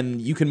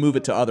 and you can move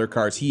it to other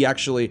cars. He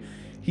actually.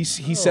 He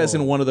says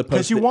in one of the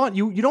posts because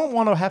you don't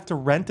want to have to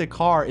rent a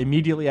car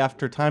immediately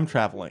after time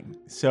traveling.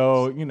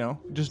 So you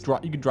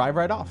can drive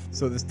right off.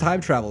 So this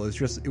time travel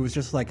is it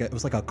was like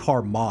a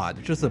car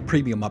mod, just a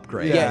premium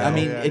upgrade. Yeah, I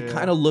mean, it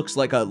kind of looks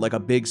like a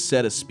big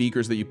set of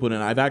speakers that you put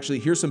in.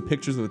 Here's some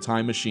pictures of the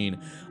time machine.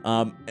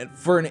 And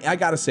I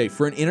gotta say,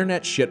 for an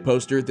internet shit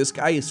poster, this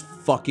guy is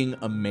fucking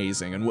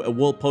amazing. And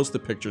we'll post the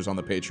pictures on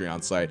the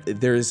Patreon site.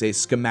 There is a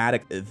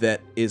schematic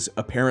that is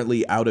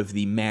apparently out of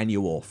the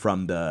manual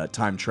from the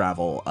time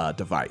travel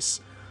device.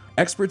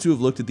 Experts who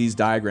have looked at these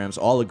diagrams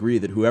all agree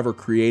that whoever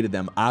created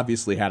them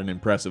obviously had an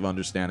impressive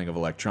understanding of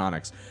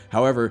electronics.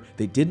 However,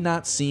 they did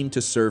not seem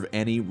to serve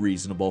any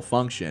reasonable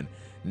function.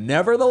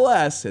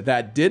 Nevertheless,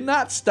 that did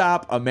not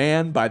stop a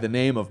man by the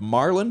name of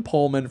Marlon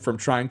Pullman from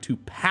trying to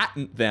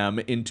patent them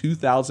in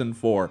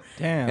 2004.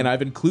 Damn. And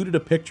I've included a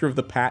picture of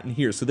the patent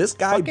here. So this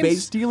guy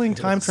stealing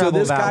time travel. So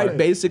this guy valor.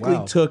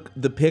 basically took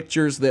the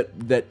pictures that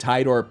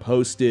Titor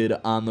posted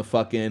on the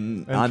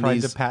fucking and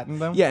tried to patent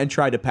them. Yeah, and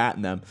tried to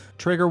patent them.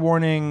 Trigger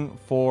warning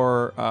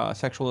for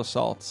sexual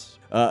assaults.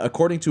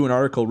 According to an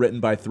article written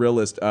by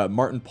Thrillist,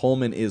 Martin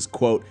Pullman is,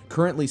 quote,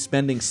 currently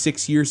spending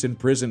 6 years in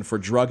prison for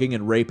drugging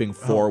and raping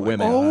 4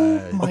 women.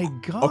 Oh my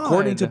God.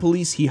 According to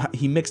police,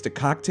 he mixed a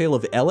cocktail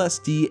of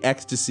LSD,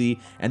 ecstasy,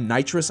 and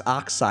nitrous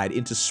oxide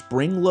into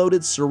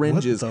spring-loaded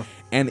syringes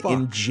and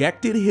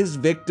injected his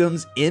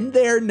victims in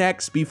their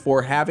necks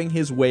before having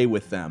his way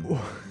with them.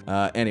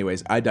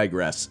 Anyways, I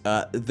digress.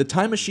 The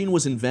time machine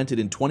was invented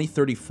in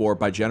 2034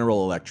 by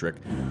General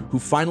Electric, who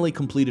finally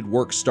completed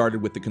work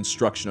started with the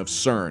construction of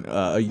CERN,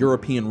 a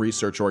European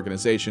research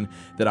organization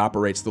that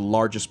operates the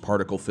largest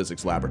particle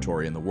physics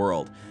laboratory in the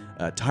world.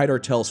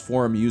 Titor tells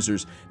forum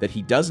users that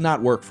he does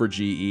not work for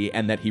GE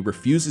and that he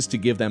refuses to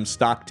give them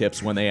stock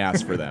tips when they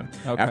ask for them.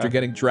 Okay. After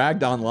getting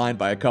dragged online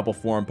by a couple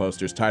forum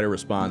posters, Titor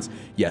responds,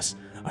 "Yes,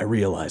 I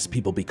realize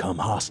people become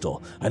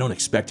hostile. I don't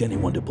expect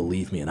anyone to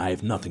believe me, and I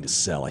have nothing to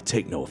sell. I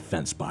take no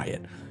offense by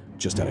it.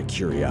 Just out of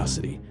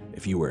curiosity,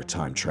 if you were a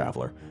time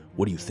traveler,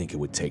 what do you think it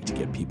would take to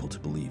get people to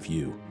believe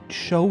you?"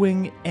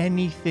 Showing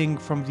anything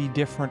from the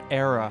different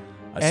era.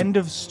 End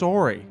of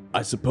story.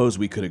 I suppose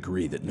we could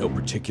agree that no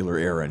particular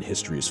era in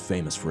history is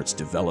famous for its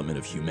development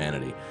of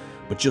humanity.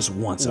 But just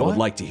once, I would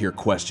like to hear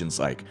questions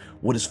like,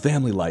 what is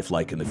family life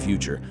like in the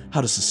future?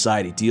 How does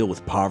society deal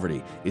with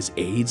poverty? Is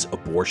AIDS,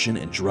 abortion,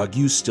 and drug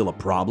use still a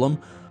problem?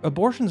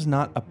 Abortion's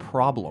not a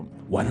problem.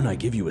 Why don't I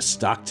give you a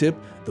stock tip?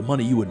 The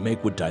money you would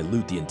make would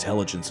dilute the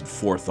intelligence and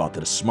forethought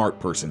that a smart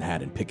person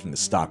had in picking the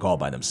stock all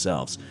by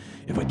themselves.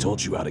 If I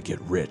told you how to get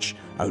rich,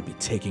 I would be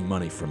taking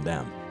money from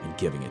them and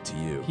giving it to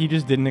you. He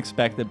just didn't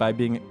expect that by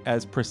being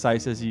as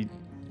precise as he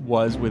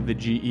was with the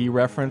GE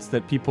reference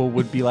that people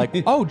would be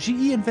like, oh,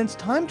 GE invents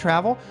time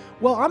travel?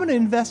 Well, I'm going to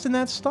invest in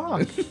that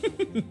stock.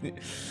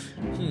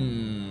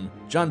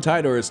 John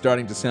Titor is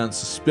starting to sound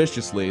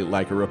suspiciously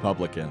like a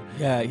Republican.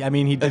 Yeah, I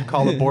mean, he did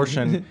call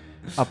abortion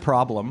a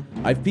problem.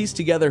 I've pieced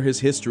together his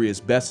history as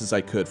best as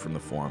I could from the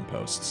forum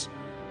posts.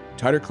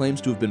 Titer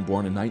claims to have been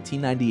born in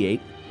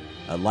 1998.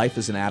 Life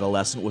as an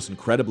adolescent was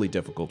incredibly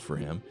difficult for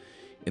him.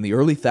 In the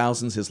early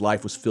thousands, his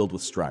life was filled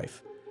with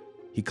strife.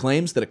 He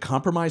claims that a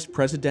compromised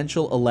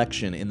presidential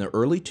election in the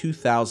early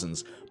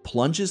 2000s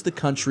plunges the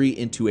country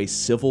into a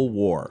civil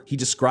war. He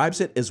describes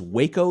it as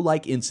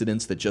Waco-like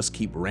incidents that just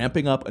keep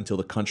ramping up until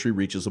the country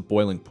reaches a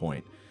boiling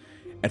point.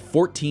 At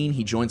 14,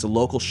 he joins a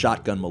local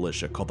shotgun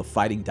militia called the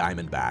Fighting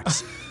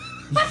Diamondbacks,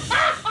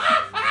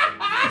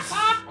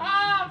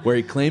 where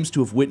he claims to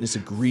have witnessed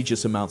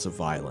egregious amounts of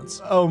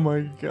violence. Oh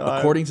my God.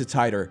 According to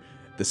Titer,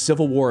 the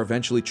Civil War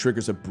eventually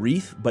triggers a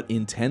brief but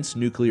intense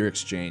nuclear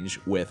exchange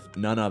with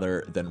none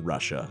other than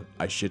Russia.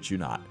 I shit you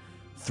not.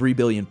 3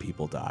 billion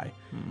people die.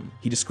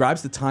 He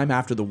describes the time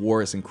after the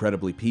war as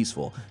incredibly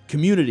peaceful.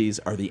 Communities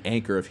are the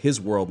anchor of his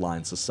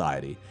world-line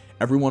society.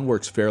 Everyone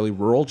works fairly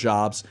rural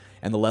jobs,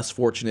 and the less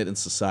fortunate in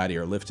society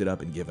are lifted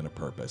up and given a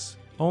purpose.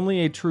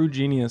 Only a true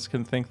genius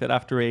can think that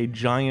after a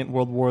giant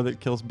world war that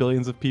kills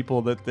billions of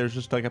people, that there's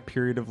just like a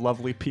period of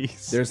lovely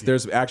peace.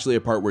 There's actually a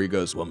part where he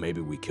goes, well,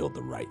 maybe we killed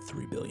the right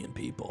 3 billion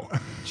people.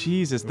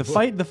 Jesus, the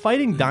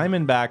Fighting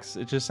Diamondbacks,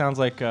 it just sounds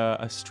like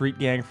a street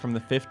gang from the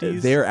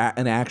 50s. They're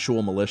an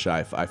actual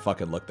militia. I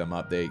fucking looked them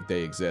up. They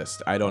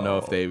exist. I don't know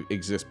if they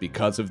exist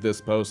because of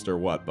this post or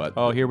what, but...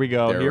 Oh, here we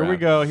go. Here we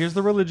go. Here's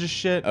the religious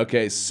shit.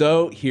 Okay,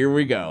 so here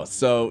we go.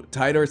 So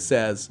Titer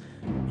says,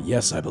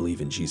 yes, I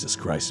believe in Jesus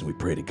Christ and we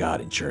pray to God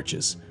in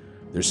churches.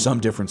 There's some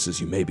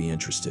differences you may be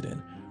interested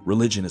in.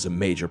 Religion is a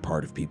major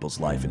part of people's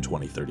life in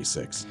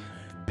 2036.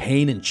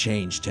 Pain and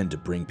change tend to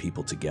bring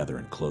people together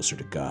and closer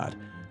to God.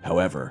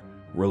 However,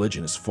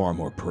 religion is far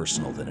more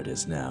personal than it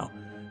is now.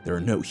 There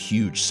are no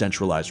huge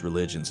centralized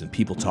religions and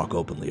people talk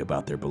openly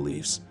about their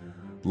beliefs.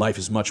 Life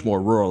is much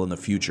more rural in the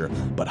future,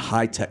 but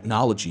high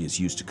technology is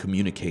used to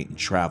communicate and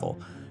travel.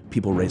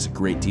 People raise a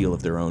great deal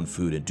of their own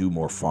food and do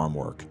more farm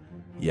work.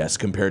 Yes,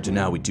 compared to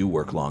now, we do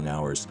work long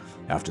hours.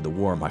 After the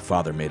war, my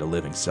father made a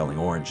living selling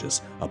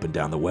oranges up and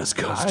down the west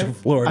coast of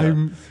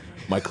Florida.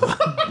 My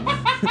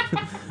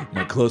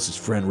closest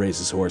friend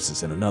raises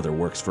horses, and another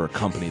works for a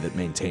company that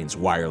maintains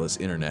wireless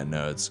internet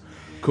nodes.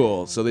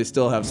 Cool, so they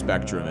still have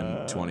Spectrum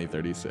in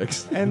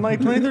 2036. And like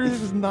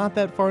 2036 is not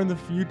that far in the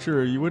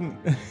future. You wouldn't...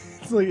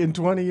 It's like in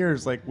 20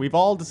 years, like we've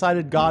all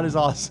decided God is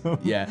awesome.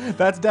 Yeah.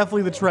 That's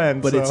definitely the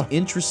trend. But it's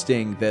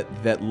interesting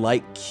that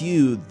like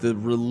Q, the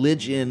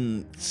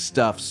religion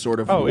stuff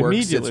sort of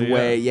works its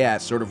way. Yeah,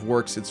 it sort of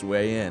works its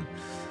way in.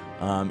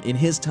 In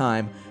his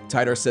time,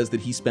 Titer says that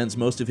he spends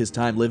most of his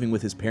time living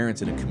with his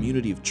parents in a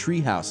community of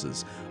tree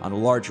houses on a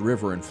large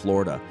river in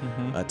Florida.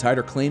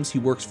 Titer claims he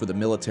works for the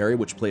military,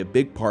 which play a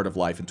big part of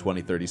life in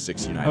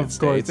 2036 United States. Of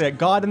course, yeah,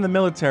 God and the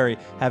military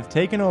have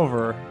taken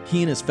over.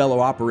 He and his fellow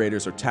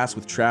operators are tasked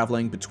with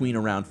traveling between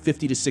around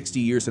 50 to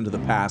 60 years into the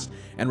past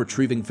and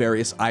retrieving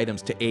various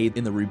items to aid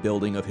in the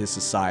rebuilding of his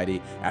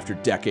society after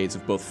decades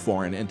of both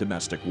foreign and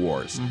domestic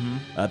wars.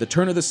 The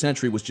turn of the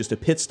century was just a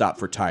pit stop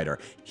for Titer.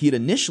 He had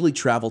initially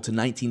traveled to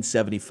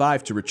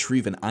 1975 to retrieve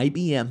an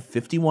IBM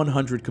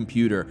 5100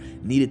 computer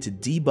needed to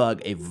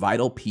debug a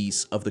vital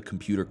piece of the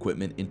computer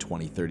equipment in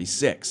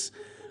 2036.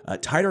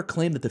 Titer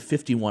claimed that the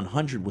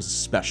 5100 was a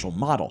special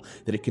model,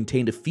 that it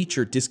contained a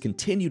feature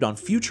discontinued on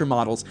future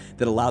models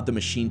that allowed the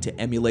machine to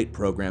emulate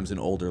programs in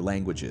older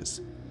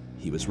languages.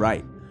 He was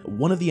right.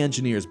 One of the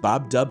engineers,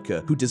 Bob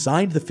Dubka, who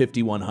designed the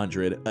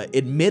 5100,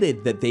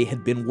 admitted that they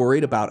had been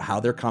worried about how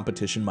their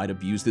competition might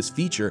abuse this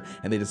feature,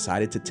 and they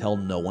decided to tell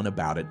no one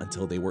about it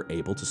until they were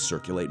able to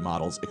circulate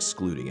models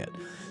excluding it.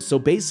 So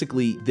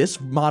basically, this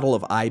model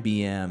of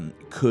IBM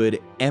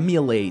could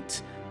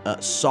emulate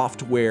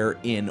software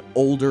in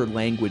older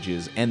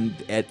languages, and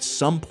at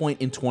some point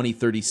in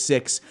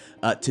 2036,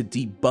 to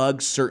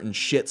debug certain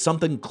shit,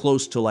 something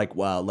close to like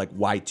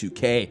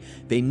Y2K,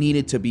 they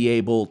needed to be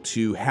able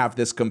to have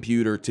this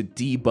computer to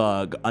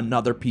debug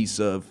another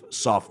piece of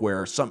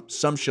software, some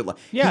shit like.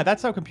 Yeah,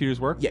 that's how computers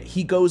work. Yeah,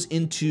 he goes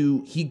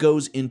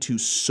into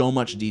so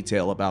much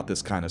detail about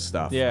this kind of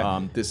stuff.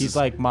 Yeah, he's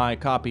like, my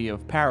copy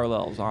of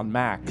Parallels on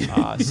Mac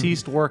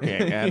ceased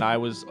working, and I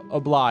was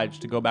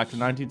obliged to go back to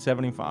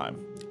 1975.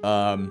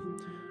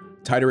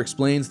 Titer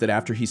explains that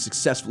after he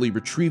successfully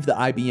retrieved the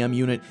IBM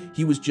unit,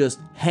 he was just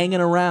hanging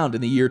around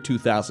in the year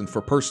 2000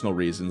 for personal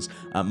reasons,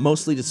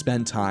 mostly to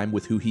spend time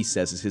with who he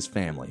says is his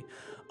family.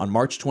 On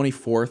March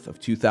 24th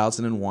of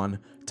 2001,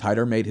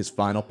 Titer made his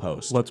final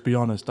post. Let's be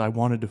honest, I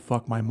wanted to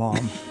fuck my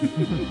mom.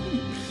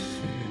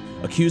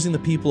 Accusing the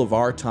people of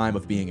our time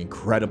of being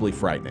incredibly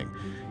frightening.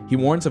 He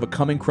warns of a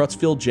coming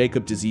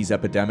Creutzfeldt-Jakob disease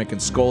epidemic and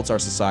scolds our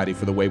society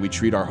for the way we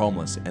treat our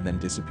homeless, and then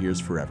disappears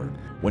forever.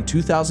 When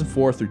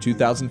 2004 through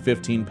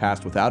 2015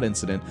 passed without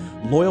incident,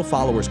 loyal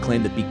followers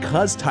claimed that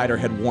because Titer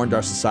had warned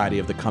our society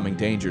of the coming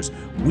dangers,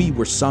 we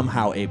were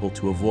somehow able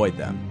to avoid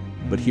them.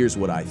 But here's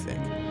what I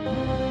think.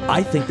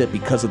 I think that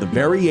because of the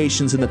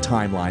variations in the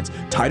timelines,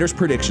 Titer's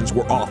predictions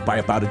were off by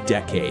about a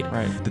decade.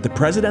 Right. That the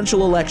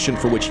presidential election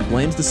for which he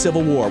blames the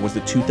Civil War was the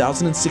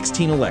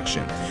 2016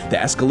 election. The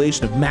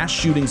escalation of mass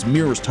shootings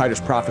mirrors Titer's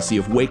prophecy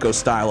of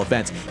Waco-style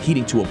events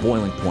heating to a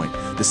boiling point.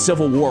 The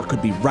Civil War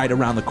could be right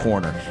around the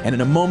corner, and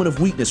in a moment of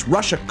weakness,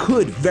 Russia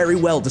could very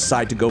well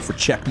decide to go for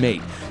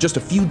checkmate. Just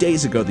a few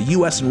days ago, the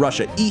US and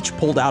Russia each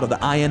pulled out of the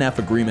INF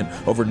agreement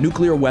over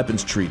nuclear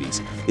weapons treaties.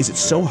 Is it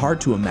so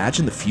hard to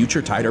imagine the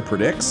future Titer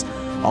predicts?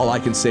 All I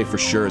can say for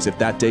sure is if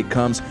that day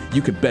comes,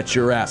 you can bet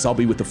your ass I'll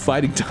be with the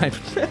Fighting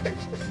Diamondbacks.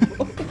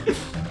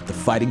 The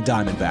Fighting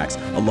Diamondbacks,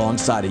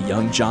 alongside a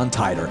young John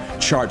Titer,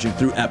 charging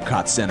through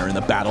Epcot Center in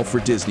the battle for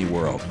Disney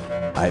World.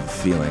 I have a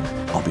feeling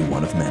I'll be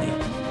one of many.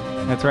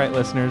 That's right,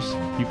 listeners.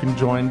 You can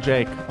join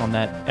Jake on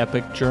that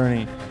epic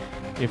journey.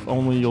 If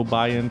only you'll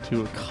buy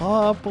into a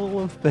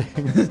couple of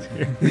things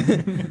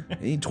here.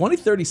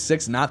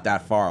 2036, not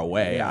that far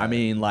away. I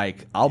mean,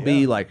 like, I'll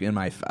be like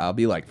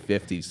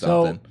 50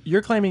 something. So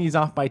you're claiming he's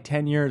off by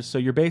 10 years. So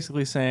you're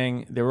basically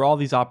saying there were all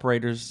these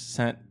operators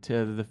sent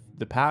to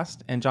the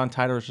past, and John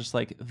Titer was just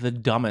like the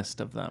dumbest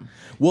of them.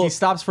 Well, he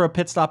stops for a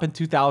pit stop in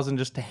 2000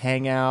 just to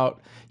hang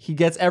out. He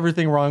gets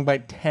everything wrong by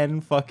 10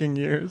 fucking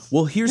years.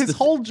 Well, here's his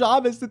whole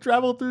job is to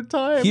travel through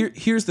time.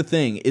 Here's the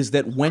thing: is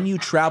that when you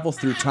travel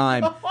through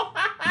time,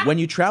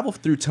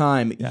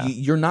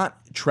 you're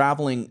not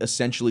traveling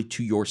essentially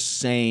to your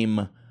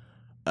same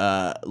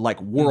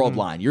world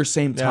line, your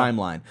same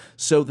timeline.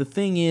 So the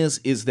thing is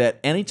that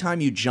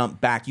anytime you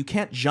jump back, you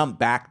can't jump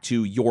back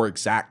to your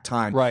exact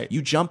time. Right.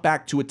 You jump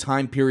back to a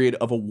time period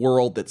of a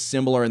world that's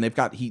similar, and they've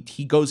got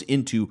he goes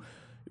into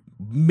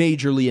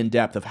majorly in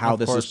depth of how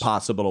this is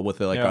possible with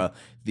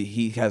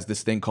he has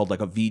this thing called like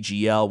a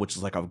VGL, which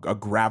is like a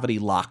gravity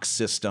lock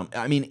system.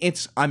 I mean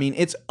it's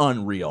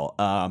unreal.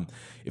 I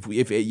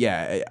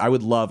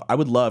would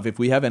love if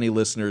we have any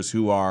listeners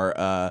who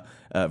are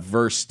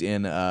versed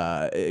in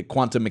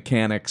quantum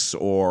mechanics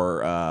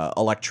or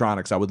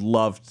electronics. I would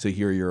love to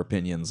hear your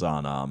opinions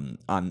on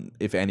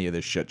if any of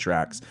this shit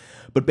tracks.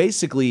 But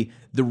basically,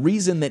 the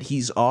reason that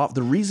he's off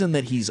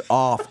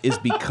is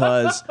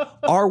because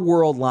our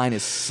world line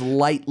is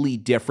slightly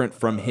different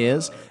from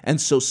his,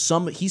 and so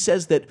he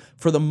says that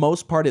for the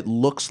most part, it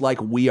looks like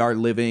we are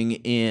living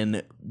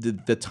in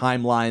the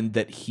timeline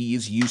that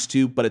he's used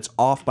to, but it's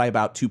off by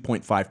about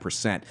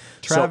 2.5%.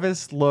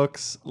 Travis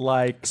looks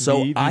like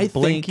the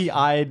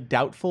blinky-eyed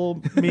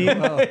doubtful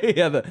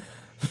meme.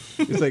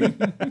 It's like,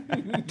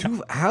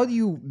 how do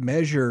you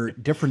measure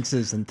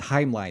differences in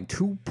timeline?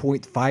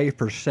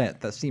 2.5%.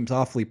 That seems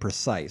awfully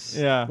precise.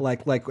 Yeah.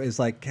 It's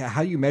like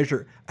how do you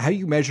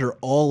measure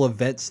all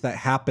events that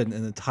happen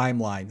in a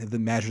timeline and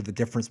then measure the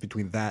difference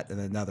between that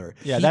and another?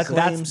 Yeah,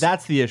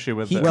 that's the issue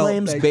with he this.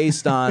 claims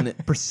based on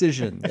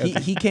precision.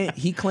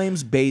 He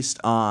claims based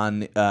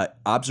on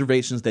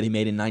observations that he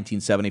made in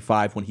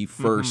 1975 when he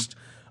first.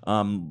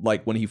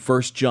 When he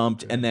first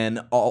jumped, and then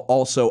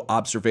also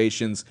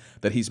observations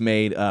that he's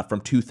made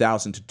from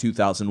 2000 to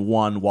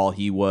 2001 while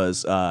he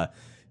was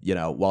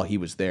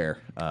there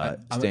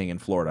staying in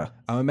Florida.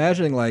 I'm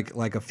imagining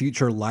like a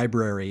future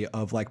library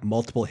of like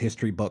multiple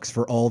history books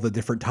for all the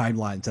different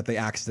timelines that they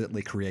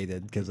accidentally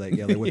created because they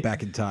went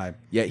back in time.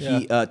 Yeah,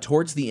 he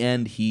towards the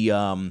end he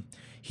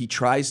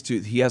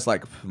has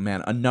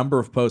a number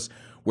of posts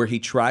where he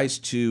tries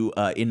to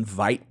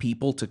invite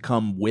people to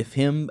come with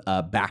him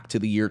back to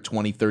the year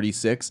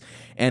 2036,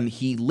 and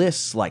he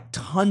lists like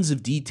tons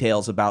of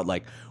details about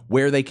like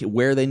where they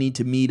need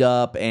to meet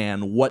up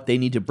and what they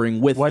need to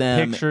bring with them,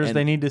 what pictures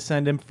they need to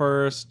send him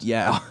first.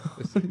 Yeah,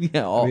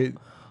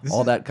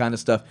 all that kind of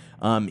stuff.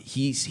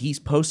 He's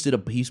posted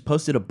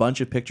a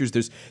bunch of pictures.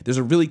 There's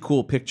a really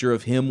cool picture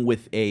of him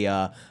with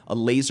a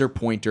laser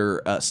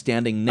pointer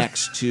standing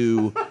next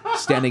to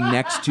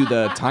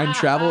the time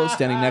travel, he's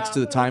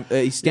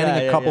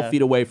standing a couple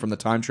feet away from the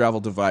time travel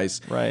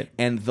device. Right.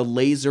 And the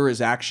laser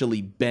is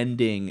actually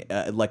bending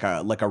like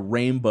a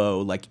rainbow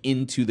like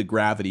into the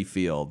gravity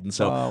field. And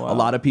so a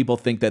lot of people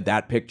think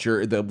that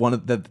picture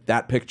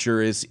that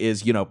picture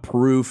is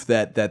proof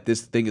that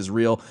this thing is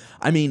real.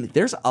 I mean,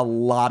 there's a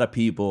lot of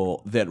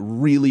people that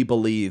really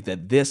believe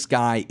that this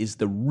guy is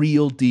the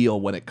real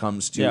deal when it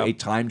comes to a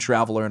time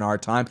traveler in our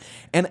time.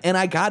 And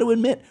I got to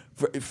admit,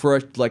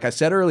 for like I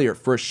said earlier,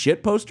 for a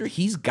shit poster,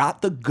 he's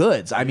got the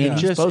goods. I mean, it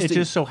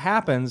just so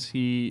happens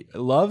he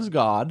loves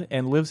God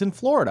and lives in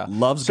Florida.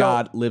 Lives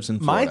in Florida.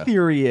 My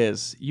theory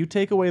is you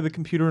take away the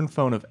computer and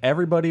phone of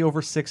everybody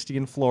over 60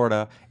 in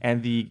Florida,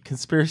 and the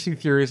conspiracy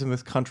theories in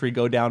this country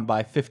go down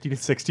by 50 to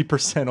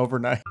 60%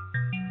 overnight.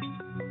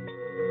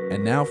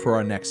 And now for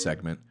our next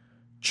segment,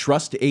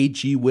 Trust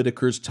A.G.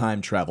 Whitaker's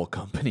Time Travel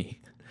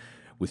Company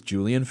with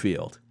Julian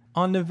Field.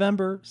 On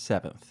November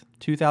 7th,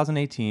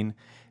 2018,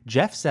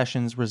 Jeff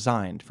Sessions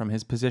resigned from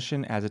his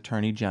position as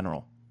Attorney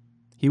General.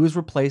 He was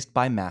replaced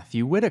by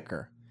Matthew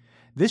Whitaker.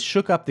 This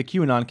shook up the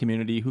QAnon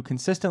community, who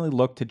consistently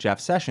looked to Jeff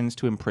Sessions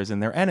to imprison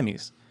their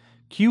enemies.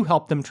 Q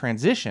helped them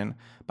transition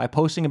by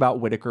posting about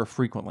Whitaker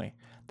frequently.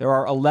 There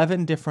are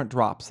 11 different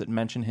drops that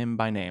mention him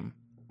by name.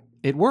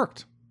 It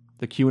worked.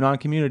 The QAnon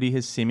community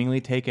has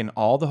seemingly taken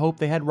all the hope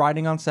they had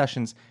riding on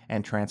Sessions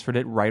and transferred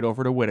it right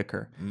over to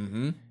Whitaker.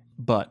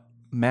 But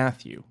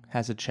Matthew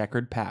has a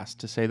checkered past,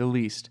 to say the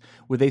least,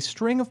 with a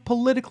string of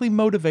politically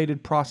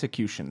motivated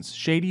prosecutions,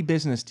 shady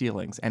business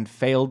dealings, and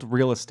failed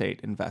real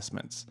estate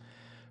investments.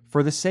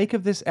 For the sake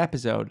of this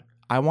episode,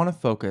 I want to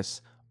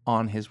focus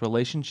on his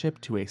relationship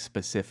to a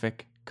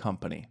specific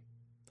company.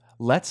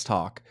 Let's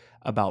talk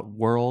about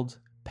World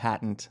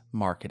Patent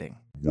Marketing.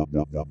 World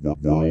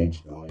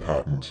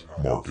Patent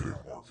Marketing.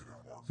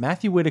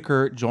 Matthew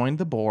Whitaker joined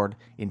the board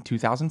in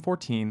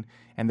 2014,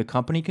 and the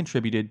company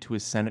contributed to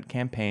his Senate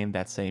campaign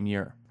that same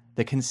year.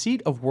 The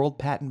conceit of World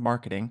Patent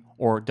Marketing,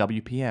 or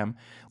WPM,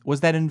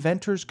 was that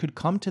inventors could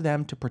come to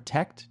them to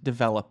protect,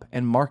 develop,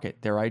 and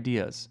market their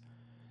ideas.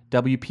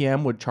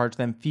 WPM would charge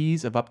them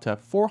fees of up to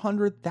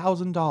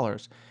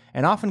 $400,000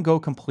 and often go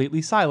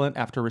completely silent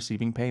after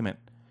receiving payment.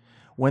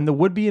 When the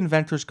would-be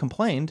inventors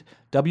complained,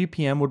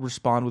 WPM would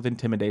respond with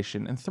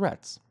intimidation and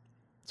threats.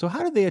 So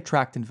how did they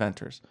attract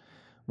inventors?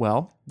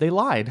 Well, they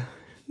lied.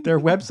 Their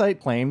website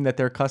claimed that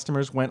their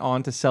customers went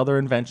on to sell their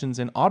inventions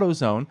in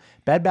AutoZone,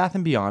 Bed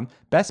Bath & Beyond,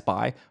 Best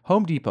Buy,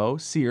 Home Depot,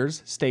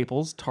 Sears,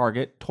 Staples,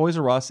 Target, Toys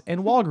R Us,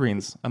 and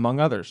Walgreens, among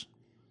others.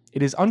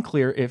 It is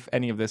unclear if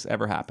any of this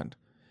ever happened.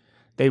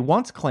 They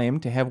once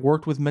claimed to have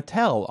worked with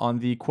Mattel on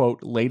the,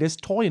 quote,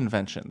 latest toy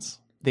inventions.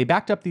 They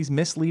backed up these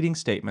misleading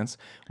statements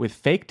with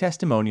fake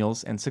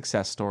testimonials and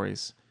success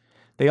stories.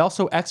 They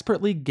also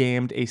expertly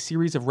gamed a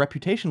series of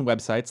reputation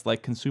websites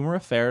like Consumer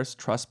Affairs,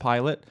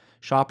 Trustpilot,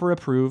 Shopper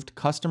Approved,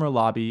 Customer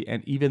Lobby,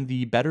 and even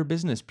the Better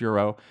Business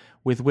Bureau,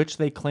 with which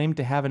they claimed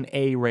to have an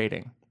A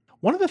rating.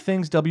 One of the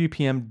things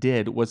WPM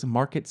did was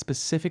market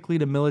specifically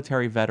to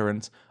military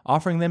veterans,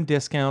 offering them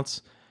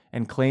discounts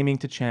and claiming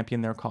to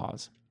champion their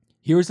cause.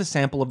 Here's a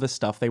sample of the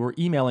stuff they were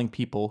emailing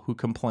people who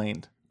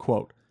complained.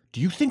 Quote,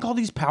 "Do you think all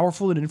these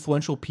powerful and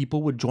influential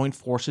people would join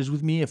forces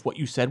with me if what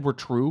you said were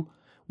true?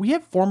 We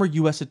have former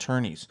U.S.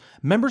 attorneys,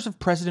 members of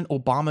President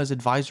Obama's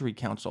advisory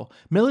council,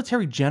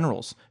 military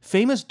generals,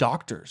 famous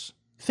doctors.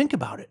 Think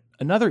about it."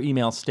 Another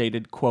email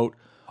stated, quote,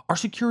 "Our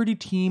security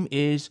team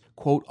is,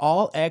 quote,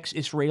 all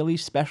ex-Israeli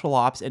special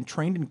ops and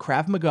trained in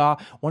Krav Maga,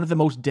 one of the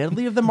most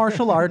deadly of the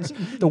martial arts.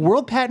 The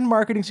World Patent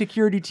Marketing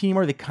security team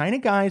are the kind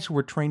of guys who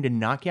are trained to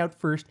knock you out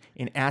first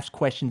and ask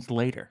questions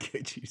later."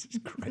 Jesus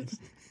Christ.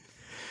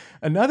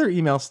 Another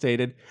email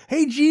stated,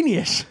 "Hey,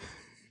 genius,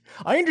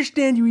 I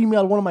understand you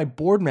emailed one of my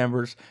board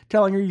members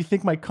telling her you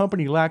think my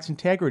company lacks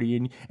integrity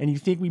and you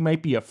think we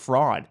might be a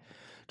fraud.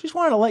 Just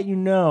wanted to let you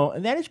know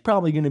that is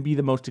probably going to be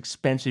the most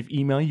expensive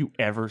email you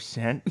ever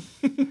sent.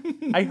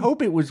 I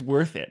hope it was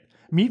worth it.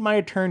 Meet my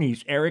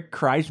attorneys, Eric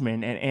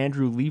Kreisman and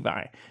Andrew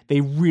Levi.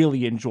 They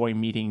really enjoy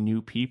meeting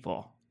new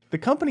people." The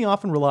company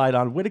often relied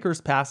on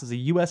Whitaker's past as a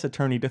U.S.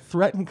 attorney to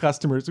threaten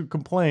customers who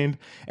complained,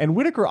 and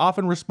Whitaker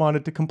often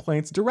responded to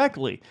complaints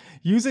directly,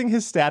 using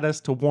his status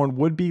to warn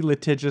would-be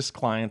litigious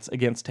clients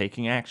against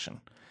taking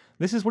action.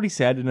 This is what he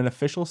said in an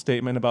official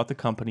statement about the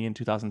company in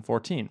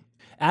 2014.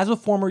 "As a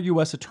former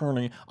U.S.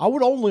 attorney, I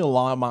would only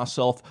align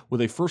myself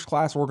with a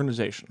first-class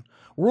organization.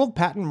 World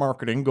Patent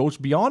Marketing goes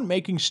beyond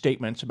making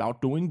statements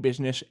about doing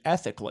business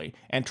ethically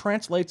and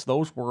translates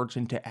those words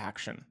into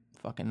action."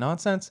 Fucking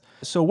nonsense.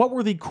 So what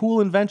were the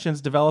cool inventions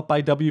developed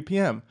by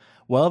WPM?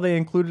 Well, they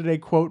included a,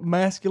 quote,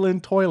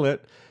 masculine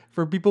toilet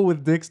for people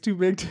with dicks too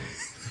big to...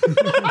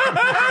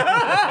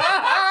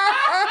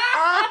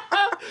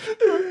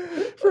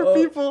 for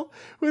people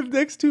with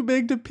dicks too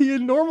big to pee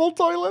in normal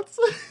toilets.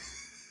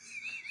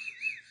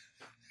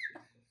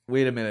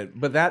 Wait a minute,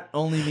 but that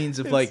only means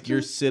if like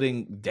you're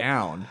sitting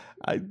down.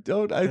 I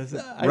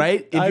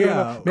right? If I don't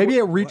know. Maybe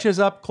it reaches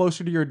up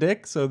closer to your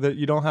dick so that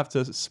you don't have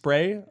to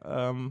spray.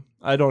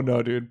 I don't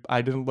know, dude.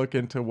 I didn't look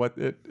into what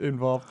it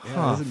involved.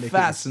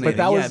 Fascinating. But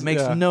that was, it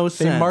makes no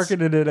sense. They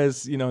marketed it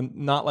as,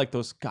 not like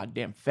those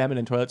goddamn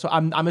feminine toilets. So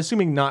I'm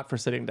assuming not for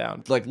sitting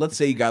down. Like, let's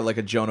say you got like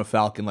a Jonah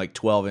Falcon, like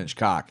 12-inch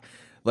cock.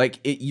 Like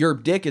your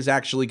dick is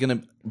actually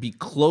going to be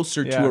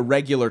closer to a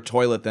regular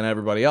toilet than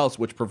everybody else,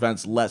 which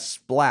prevents less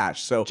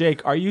splash. So,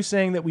 Jake, are you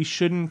saying that we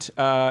shouldn't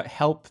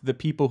help the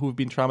people who've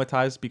been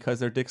traumatized because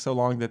their dick's so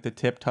long that the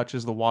tip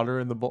touches the water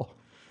in the bowl?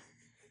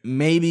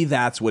 Maybe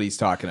that's what he's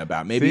talking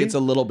about. Maybe it's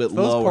a little bit those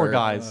lower. Poor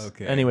guys.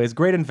 Okay. Anyways,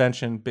 great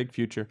invention, big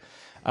future.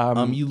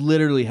 You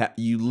literally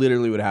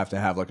would have to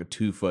have like a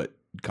 2-foot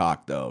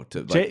cock though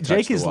to like,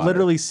 Jake is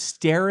literally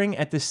staring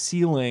at the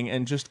ceiling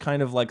and just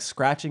kind of like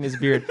scratching his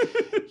beard.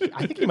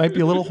 I think he might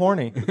be a little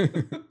horny,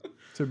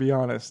 to be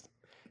honest.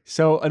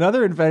 So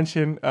another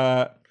invention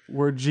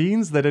were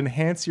jeans that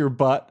enhance your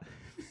butt.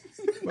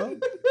 Well,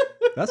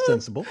 that's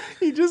sensible.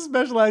 He just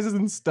specializes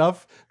in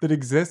stuff that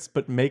exists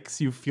but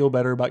makes you feel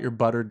better about your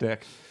butt or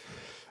dick.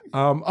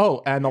 And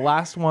the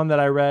last one that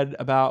I read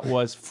about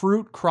was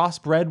fruit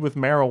crossbred with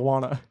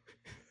marijuana,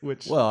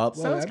 which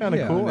sounds kind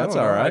of cool. That's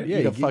all right. Yeah,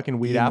 you fucking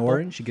weed apple.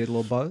 Orange, you get a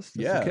little buzzed.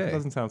 That's okay.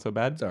 Doesn't sound so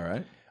bad. It's all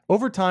right.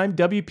 Over time,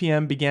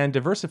 WPM began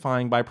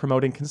diversifying by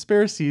promoting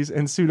conspiracies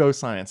and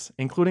pseudoscience,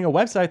 including a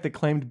website that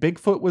claimed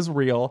Bigfoot was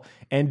real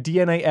and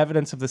DNA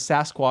evidence of the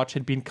Sasquatch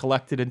had been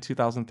collected in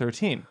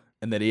 2013.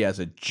 And that he has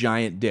a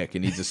giant dick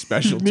and needs a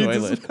special Needs a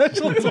toilet.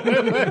 special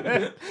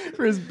toilet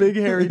for his big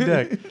hairy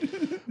dick.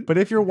 But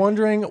if you're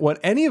wondering what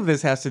any of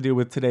this has to do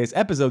with today's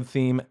episode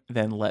theme,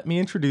 then let me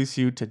introduce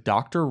you to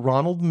Dr.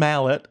 Ronald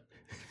Mallett.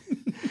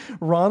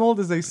 Ronald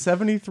is a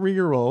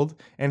 73-year-old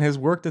and has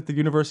worked at the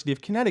University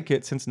of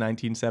Connecticut since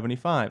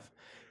 1975.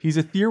 He's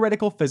a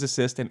theoretical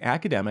physicist and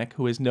academic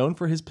who is known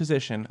for his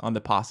position on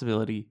the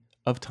possibility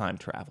of time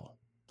travel.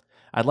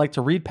 I'd like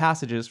to read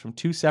passages from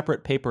 2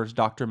 separate papers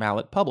Dr.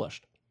 Mallett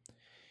published.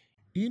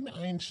 In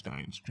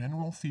Einstein's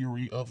general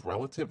theory of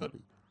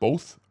relativity,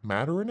 both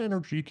matter and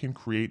energy can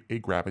create a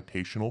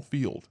gravitational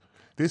field.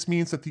 This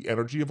means that the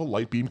energy of a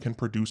light beam can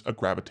produce a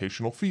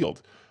gravitational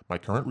field. My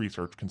current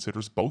research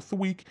considers both the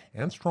weak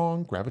and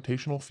strong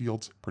gravitational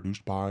fields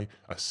produced by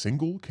a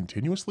single,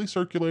 continuously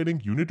circulating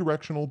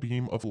unidirectional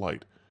beam of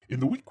light. In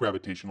the weak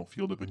gravitational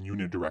field of a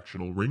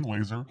unidirectional ring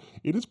laser,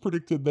 it is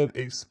predicted that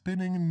a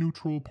spinning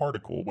neutral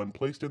particle, when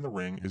placed in the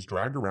ring, is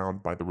dragged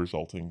around by the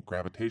resulting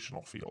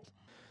gravitational field.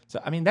 So,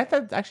 I mean,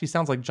 that actually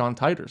sounds like John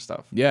Titor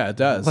stuff. Yeah, it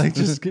does. Like,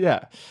 just,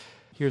 yeah.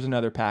 Here's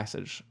another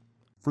passage.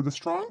 For the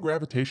strong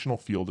gravitational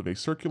field of a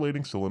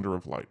circulating cylinder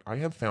of light, I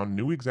have found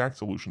new exact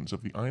solutions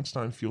of the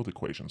Einstein field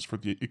equations for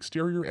the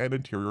exterior and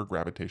interior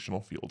gravitational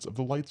fields of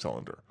the light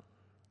cylinder.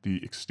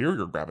 The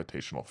exterior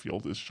gravitational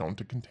field is shown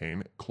to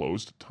contain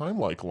closed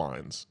time-like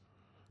lines.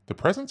 The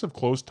presence of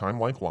closed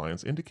time-like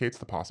lines indicates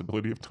the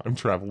possibility of time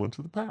travel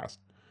into the past.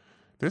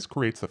 This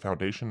creates the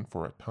foundation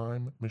for a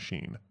time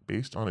machine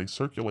based on a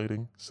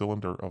circulating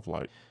cylinder of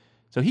light.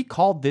 So he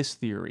called this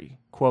theory,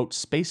 quote,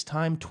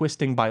 space-time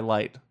twisting by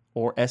light,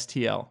 or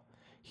STL.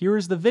 Here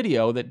is the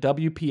video that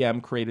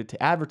WPM created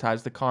to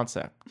advertise the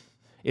concept.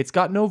 It's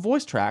got no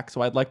voice track,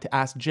 so I'd like to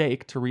ask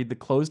Jake to read the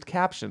closed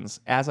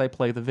captions as I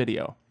play the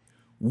video.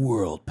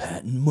 World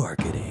patent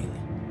marketing.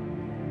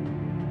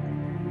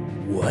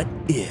 What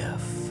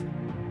if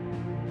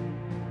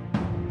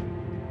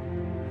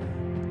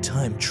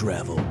time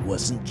travel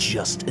wasn't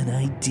just an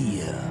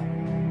idea,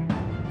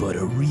 but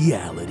a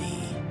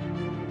reality?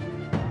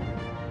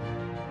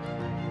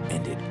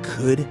 And it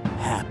could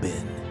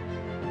happen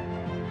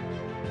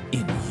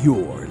in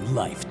your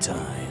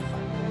lifetime.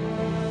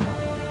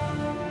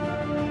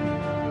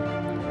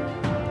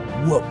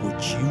 What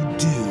would you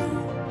do?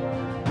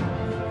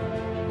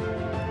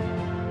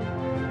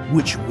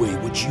 Which way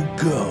would you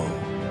go?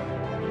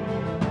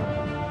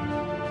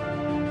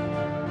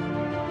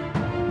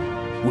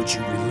 Would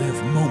you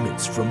relive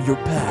moments from your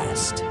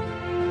past?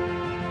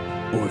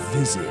 Or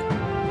visit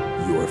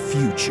your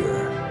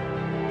future?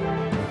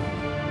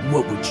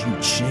 What would you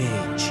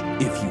change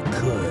if you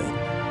could?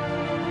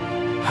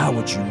 How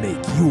would you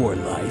make your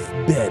life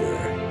better?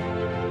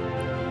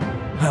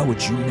 How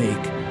would you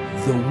make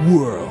the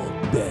world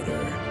better?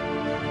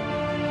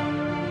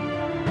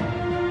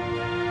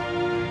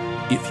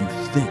 If you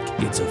think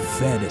it's a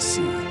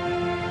fantasy,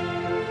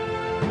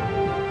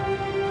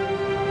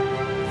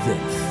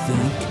 then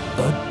think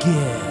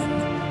again.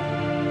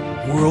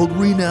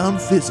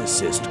 World-renowned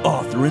physicist,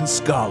 author, and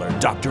scholar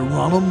Dr.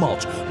 Ronald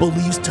Mulch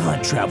believes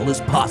time travel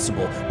is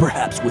possible,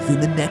 perhaps within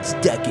the next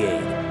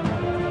decade.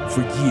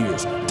 For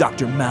years,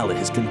 Dr. Mallett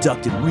has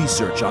conducted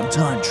research on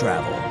time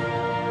travel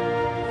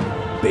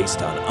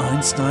based on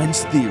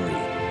Einstein's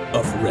theory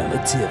of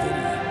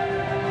relativity.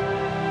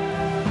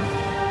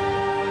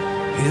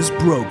 His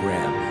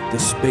program, the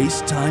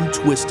Space-Time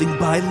Twisting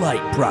by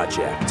Light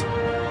Project,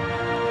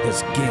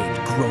 has gained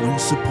growing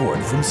support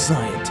from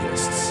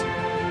scientists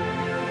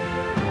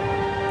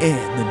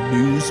and the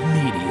news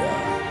media.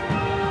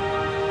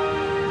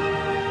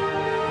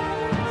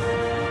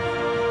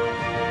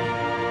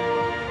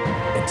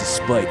 And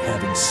despite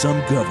having some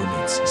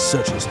governments,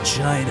 such as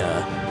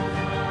China,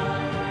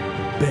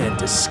 ban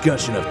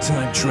discussion of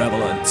time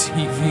travel on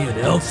TV and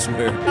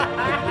elsewhere,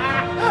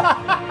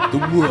 the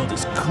world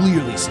is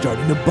clearly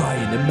starting to buy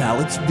into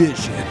Mallett's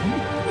vision.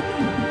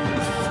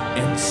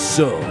 And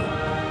so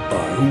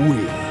are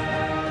we.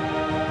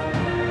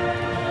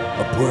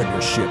 A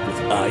partnership with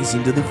Eyes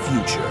into the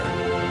Future.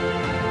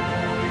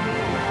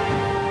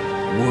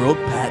 World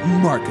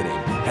Patent Marketing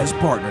has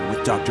partnered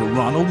with Dr.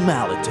 Ronald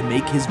Mallett to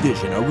make his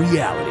vision a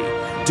reality.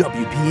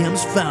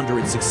 WPM's founder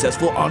and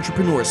successful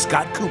entrepreneur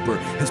Scott Cooper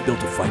has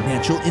built a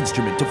financial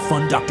instrument to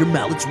fund Dr.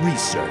 Mallett's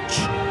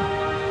research.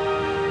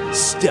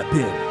 Step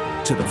in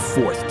to the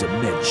fourth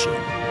dimension.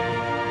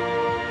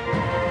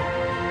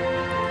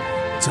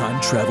 Time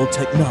travel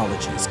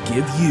technologies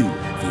give you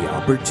the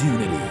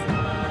opportunity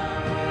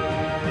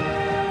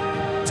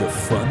to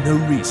fund the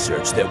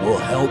research that will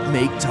help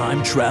make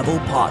time travel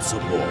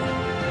possible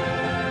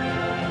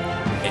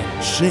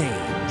and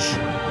change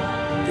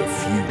the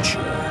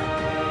future.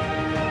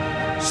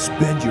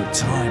 Spend your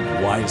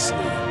time wisely.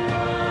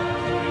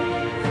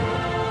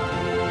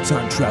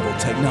 Time travel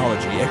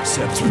technology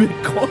accepts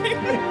Bitcoin.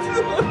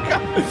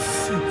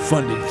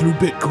 Funding through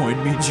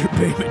Bitcoin means your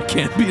payment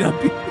can't be done.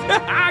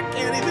 I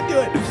can't even do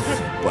it.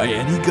 By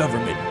any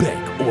government,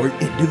 bank, or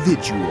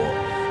individual,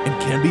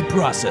 and can be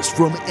processed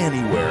from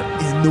anywhere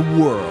in the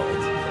world.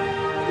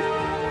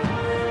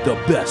 The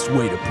best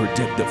way to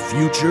predict the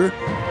future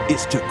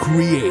is to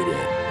create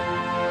it.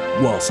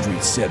 Wall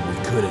Street said we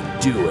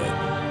couldn't do it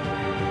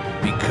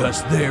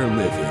because they're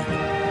living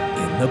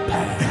in the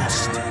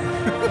past.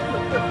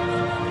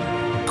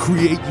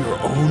 Create your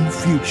own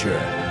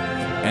future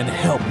and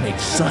help make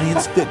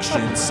science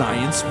fiction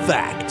science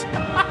fact.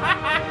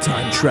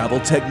 Time Travel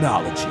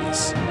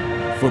Technologies.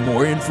 For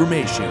more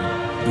information,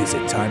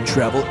 visit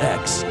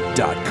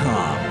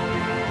timetravelx.com.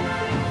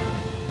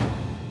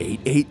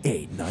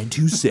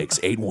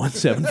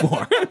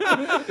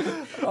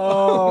 888-926-8174.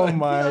 Oh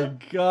my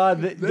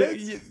God.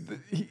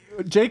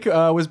 Jake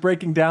was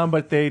breaking down,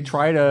 but they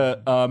try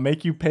to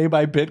make you pay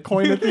by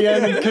Bitcoin at the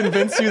end and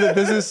convince you that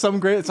this is some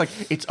great. It's like,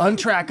 it's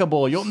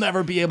untrackable. You'll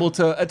never be able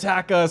to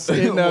attack us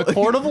in a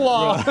court of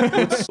law.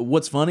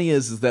 What's funny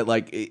is that,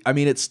 like, I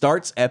mean, it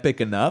starts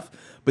epic enough,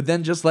 but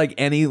then just like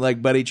any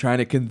like buddy trying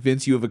to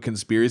convince you of a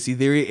conspiracy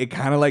theory, it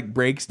kind of like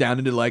breaks down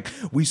into like,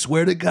 we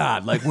swear to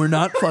God, like we're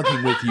not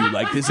fucking with you,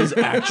 like this is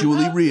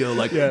actually real,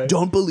 like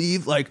don't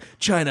believe like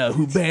China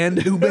who banned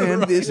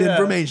this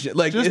information,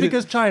 like just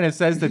because China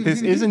says that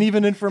this isn't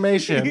even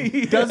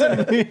information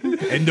doesn't mean.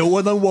 And no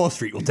one on Wall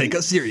Street will take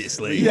us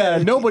seriously. Yeah,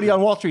 nobody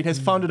on Wall Street has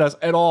funded us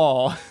at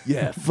all.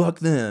 Yeah, fuck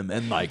them,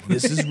 and like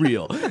this is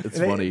real. It's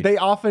funny. They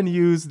often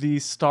use the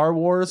Star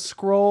Wars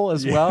scroll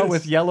as well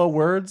with yellow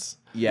words.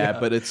 Yeah,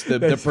 but it's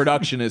the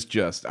production is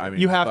just, I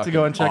mean, you have to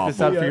go and check this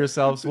out for awful.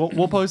 yourselves.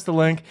 We'll post the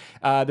link.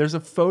 There's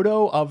a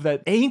photo of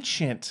that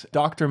ancient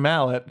Dr.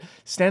 Mallet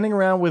standing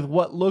around with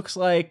what looks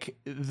like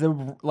the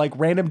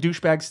random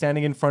douchebag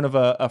standing in front of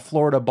a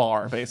Florida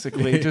bar,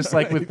 basically. Just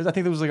like with, I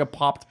think there was like a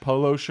popped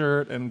polo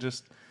shirt and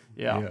just,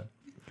 yeah.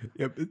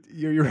 Yep,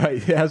 you're right.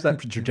 It has that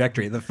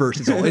trajectory. The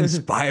first is all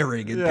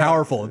inspiring and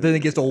powerful. Then it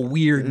gets all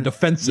weird and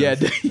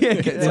defensive.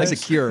 It gets like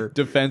insecure,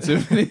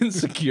 defensive and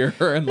insecure,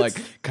 and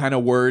like kind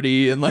of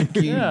wordy and like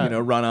you know,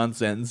 run on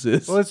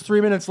sentences. Well, it's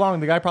 3 minutes long.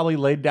 The guy probably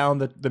laid down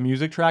the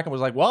music track and was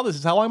like, "Well, this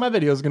is how long my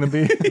video is going to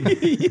be."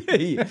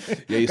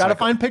 He's got to like,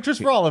 find pictures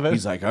for all of it.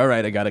 He's like, all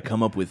right, I got to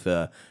come up with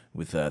 3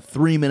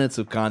 minutes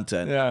of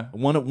content. Yeah.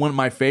 One of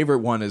my favorite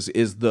one is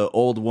the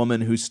old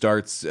woman who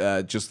starts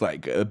just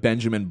like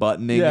Benjamin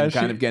Buttoning and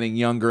kind of getting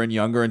younger and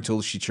younger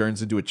until she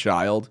turns into a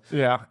child.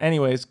 Yeah.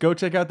 Anyways, go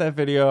check out that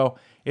video.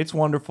 It's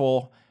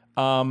wonderful.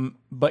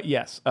 But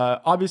yes,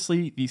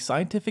 obviously the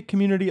scientific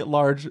community at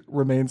large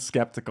remains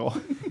skeptical.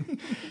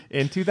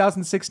 In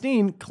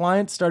 2016,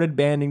 clients started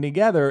banding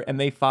together and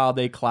they filed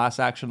a class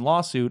action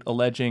lawsuit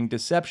alleging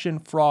deception,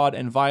 fraud,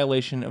 and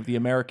violation of the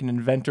American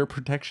Inventor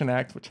Protection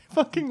Act, which I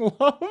fucking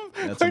love.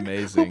 That's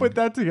amazing. Who put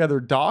that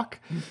together, Doc?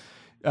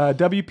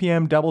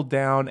 WPM doubled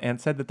down and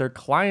said that their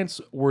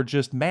clients were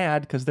just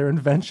mad because their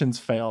inventions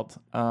failed.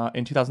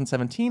 In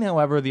 2017,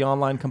 however, the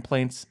online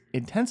complaints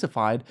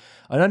intensified.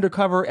 An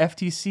undercover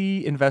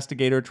FTC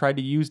investigator tried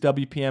to use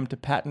WPM to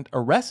patent a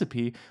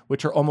recipe,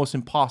 which are almost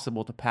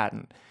impossible to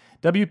patent.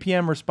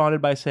 WPM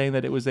responded by saying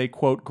that it was a,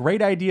 quote,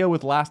 great idea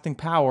with lasting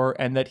power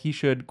and that he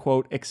should,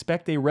 quote,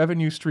 expect a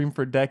revenue stream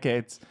for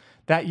decades.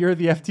 That year,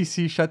 the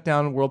FTC shut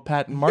down World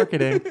Patent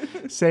Marketing,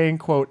 saying,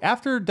 quote,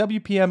 after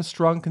WPM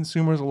strung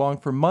consumers along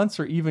for months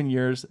or even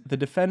years, the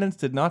defendants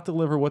did not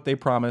deliver what they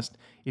promised.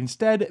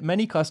 Instead,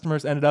 many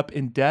customers ended up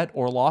in debt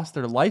or lost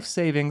their life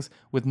savings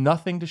with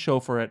nothing to show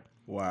for it.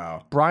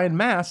 Wow. Brian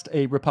Mast,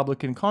 a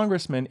Republican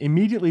congressman,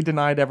 immediately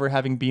denied ever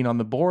having been on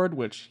the board,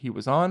 which he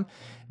was on.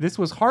 This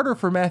was harder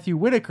for Matthew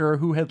Whitaker,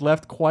 who had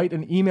left quite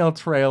an email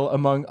trail,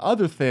 among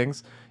other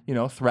things, you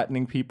know,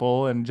 threatening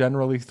people and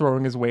generally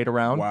throwing his weight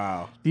around.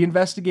 Wow. The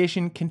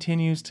investigation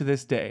continues to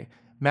this day.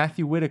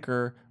 Matthew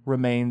Whitaker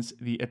remains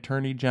the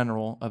Attorney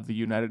General of the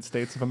United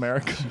States of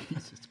America.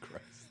 Jesus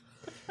Christ.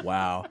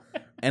 Wow.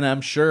 And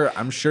I'm sure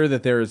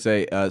that there is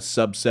a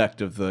subsect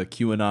of the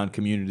QAnon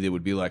community that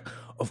would be like,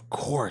 of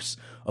course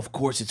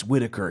it's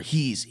Whitaker.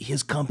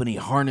 His company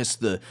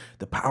harnessed the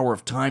power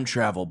of time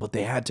travel, but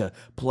they had to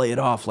play it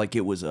off like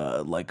it was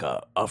a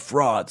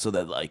fraud so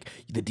that like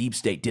the deep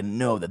state didn't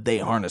know that they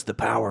harnessed the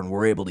power and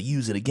were able to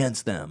use it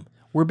against them.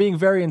 We're being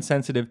very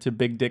insensitive to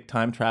big dick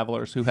time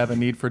travelers who have a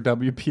need for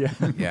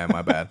WPM. Yeah,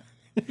 my bad.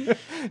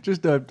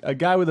 Just a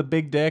guy with a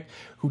big dick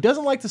who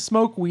doesn't like to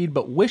smoke weed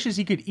but wishes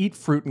he could eat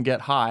fruit and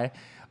get high.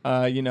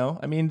 You know,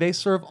 I mean, they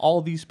serve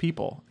all these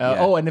people.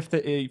 Oh, and if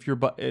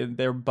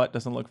their butt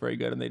doesn't look very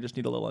good and they just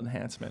need a little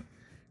enhancement.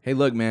 Hey,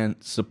 look, man,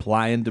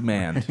 supply and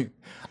demand.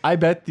 I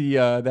bet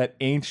that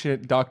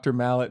ancient Dr.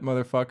 Mallet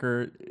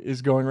motherfucker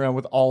is going around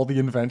with all the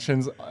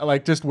inventions,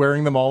 like just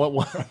wearing them all at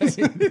once.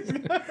 He's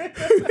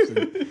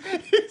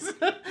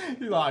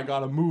like, I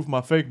gotta move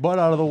my fake butt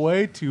out of the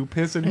way to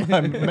piss in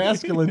my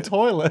masculine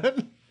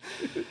toilet.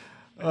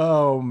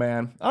 Oh,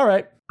 man. All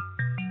right.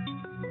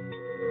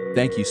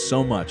 Thank you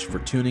so much for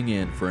tuning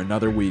in for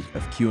another week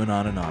of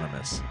QAnon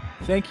Anonymous.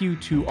 Thank you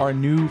to our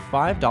new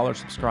 $5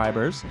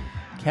 subscribers,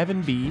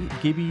 Kevin B,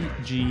 Gibby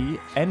G,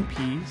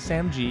 NP,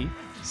 Sam G,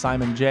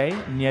 Simon J,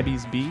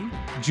 Nebbies B,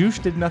 Juice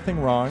Did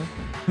Nothing Wrong,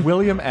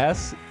 William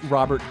S,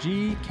 Robert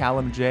G,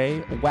 Callum J,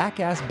 Whack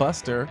Ass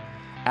Buster,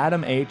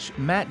 Adam H.,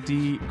 Matt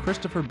D.,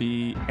 Christopher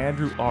B.,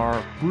 Andrew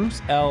R.,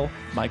 Bruce L.,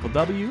 Michael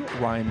W.,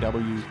 Ryan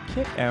W.,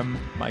 Kit M.,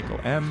 Michael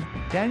M.,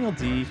 Daniel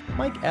D.,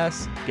 Mike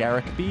S.,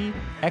 Garrick B.,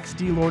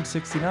 XD Lord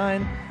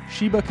 69,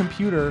 Sheba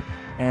Computer,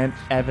 and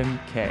Evan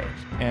K.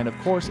 And of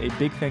course, a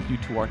big thank you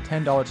to our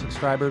 $10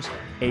 subscribers: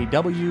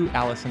 AW,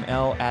 Allison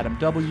L, Adam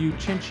W,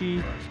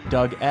 Chinchi,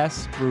 Doug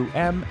S, Drew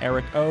M,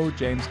 Eric O,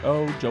 James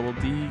O, Joel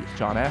D,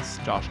 John S,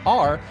 Josh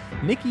R,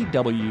 Nikki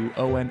W,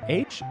 Owen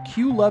H,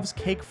 Q Loves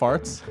Cake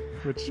Farts,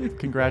 which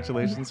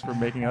congratulations for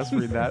making us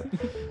read that,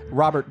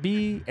 Robert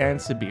B, and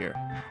Sabir.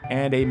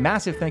 And a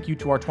massive thank you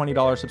to our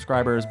 $20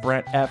 subscribers: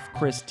 Brent F,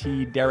 Chris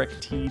T, Derek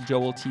T,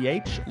 Joel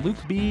TH, Luke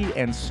B,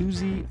 and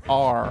Susie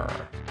R.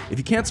 If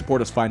you can't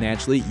support us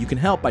financially, you can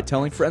help by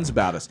telling friends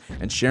about us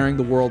and sharing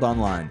the world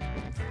online.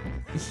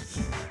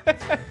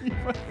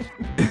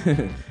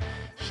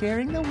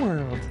 Sharing the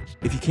world.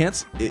 If you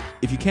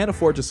can't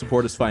afford to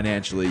support us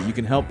financially, you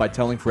can help by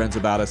telling friends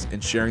about us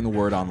and sharing the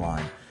word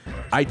online.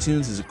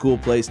 iTunes is a cool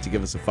place to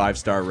give us a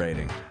 5-star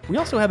rating. We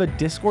also have a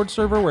Discord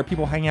server where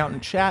people hang out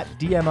and chat,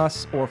 DM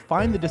us, or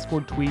find the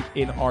Discord tweet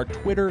in our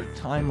Twitter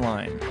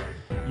timeline.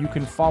 You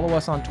can follow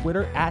us on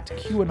Twitter at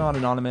QAnon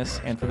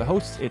Anonymous, and for the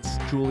hosts, it's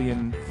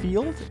Julian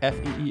Field,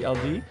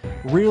 F-E-E-L-D,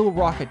 Real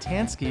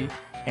Rockatansky,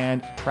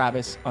 and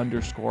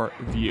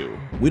Travis_View.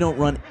 We don't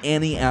run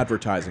any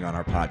advertising on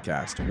our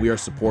podcast. We are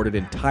supported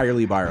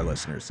entirely by our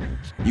listeners.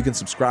 You can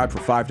subscribe for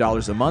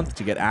 $5 a month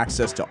to get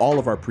access to all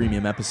of our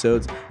premium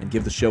episodes and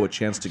give the show a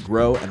chance to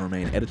grow and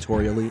remain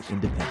editorially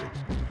independent.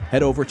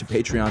 Head over to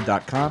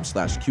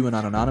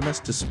patreon.com/QAnon Anonymous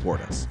to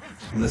support us.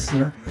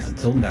 Listener,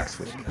 until next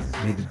week,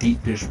 may the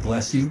deep dish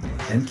bless you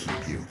and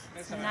keep you.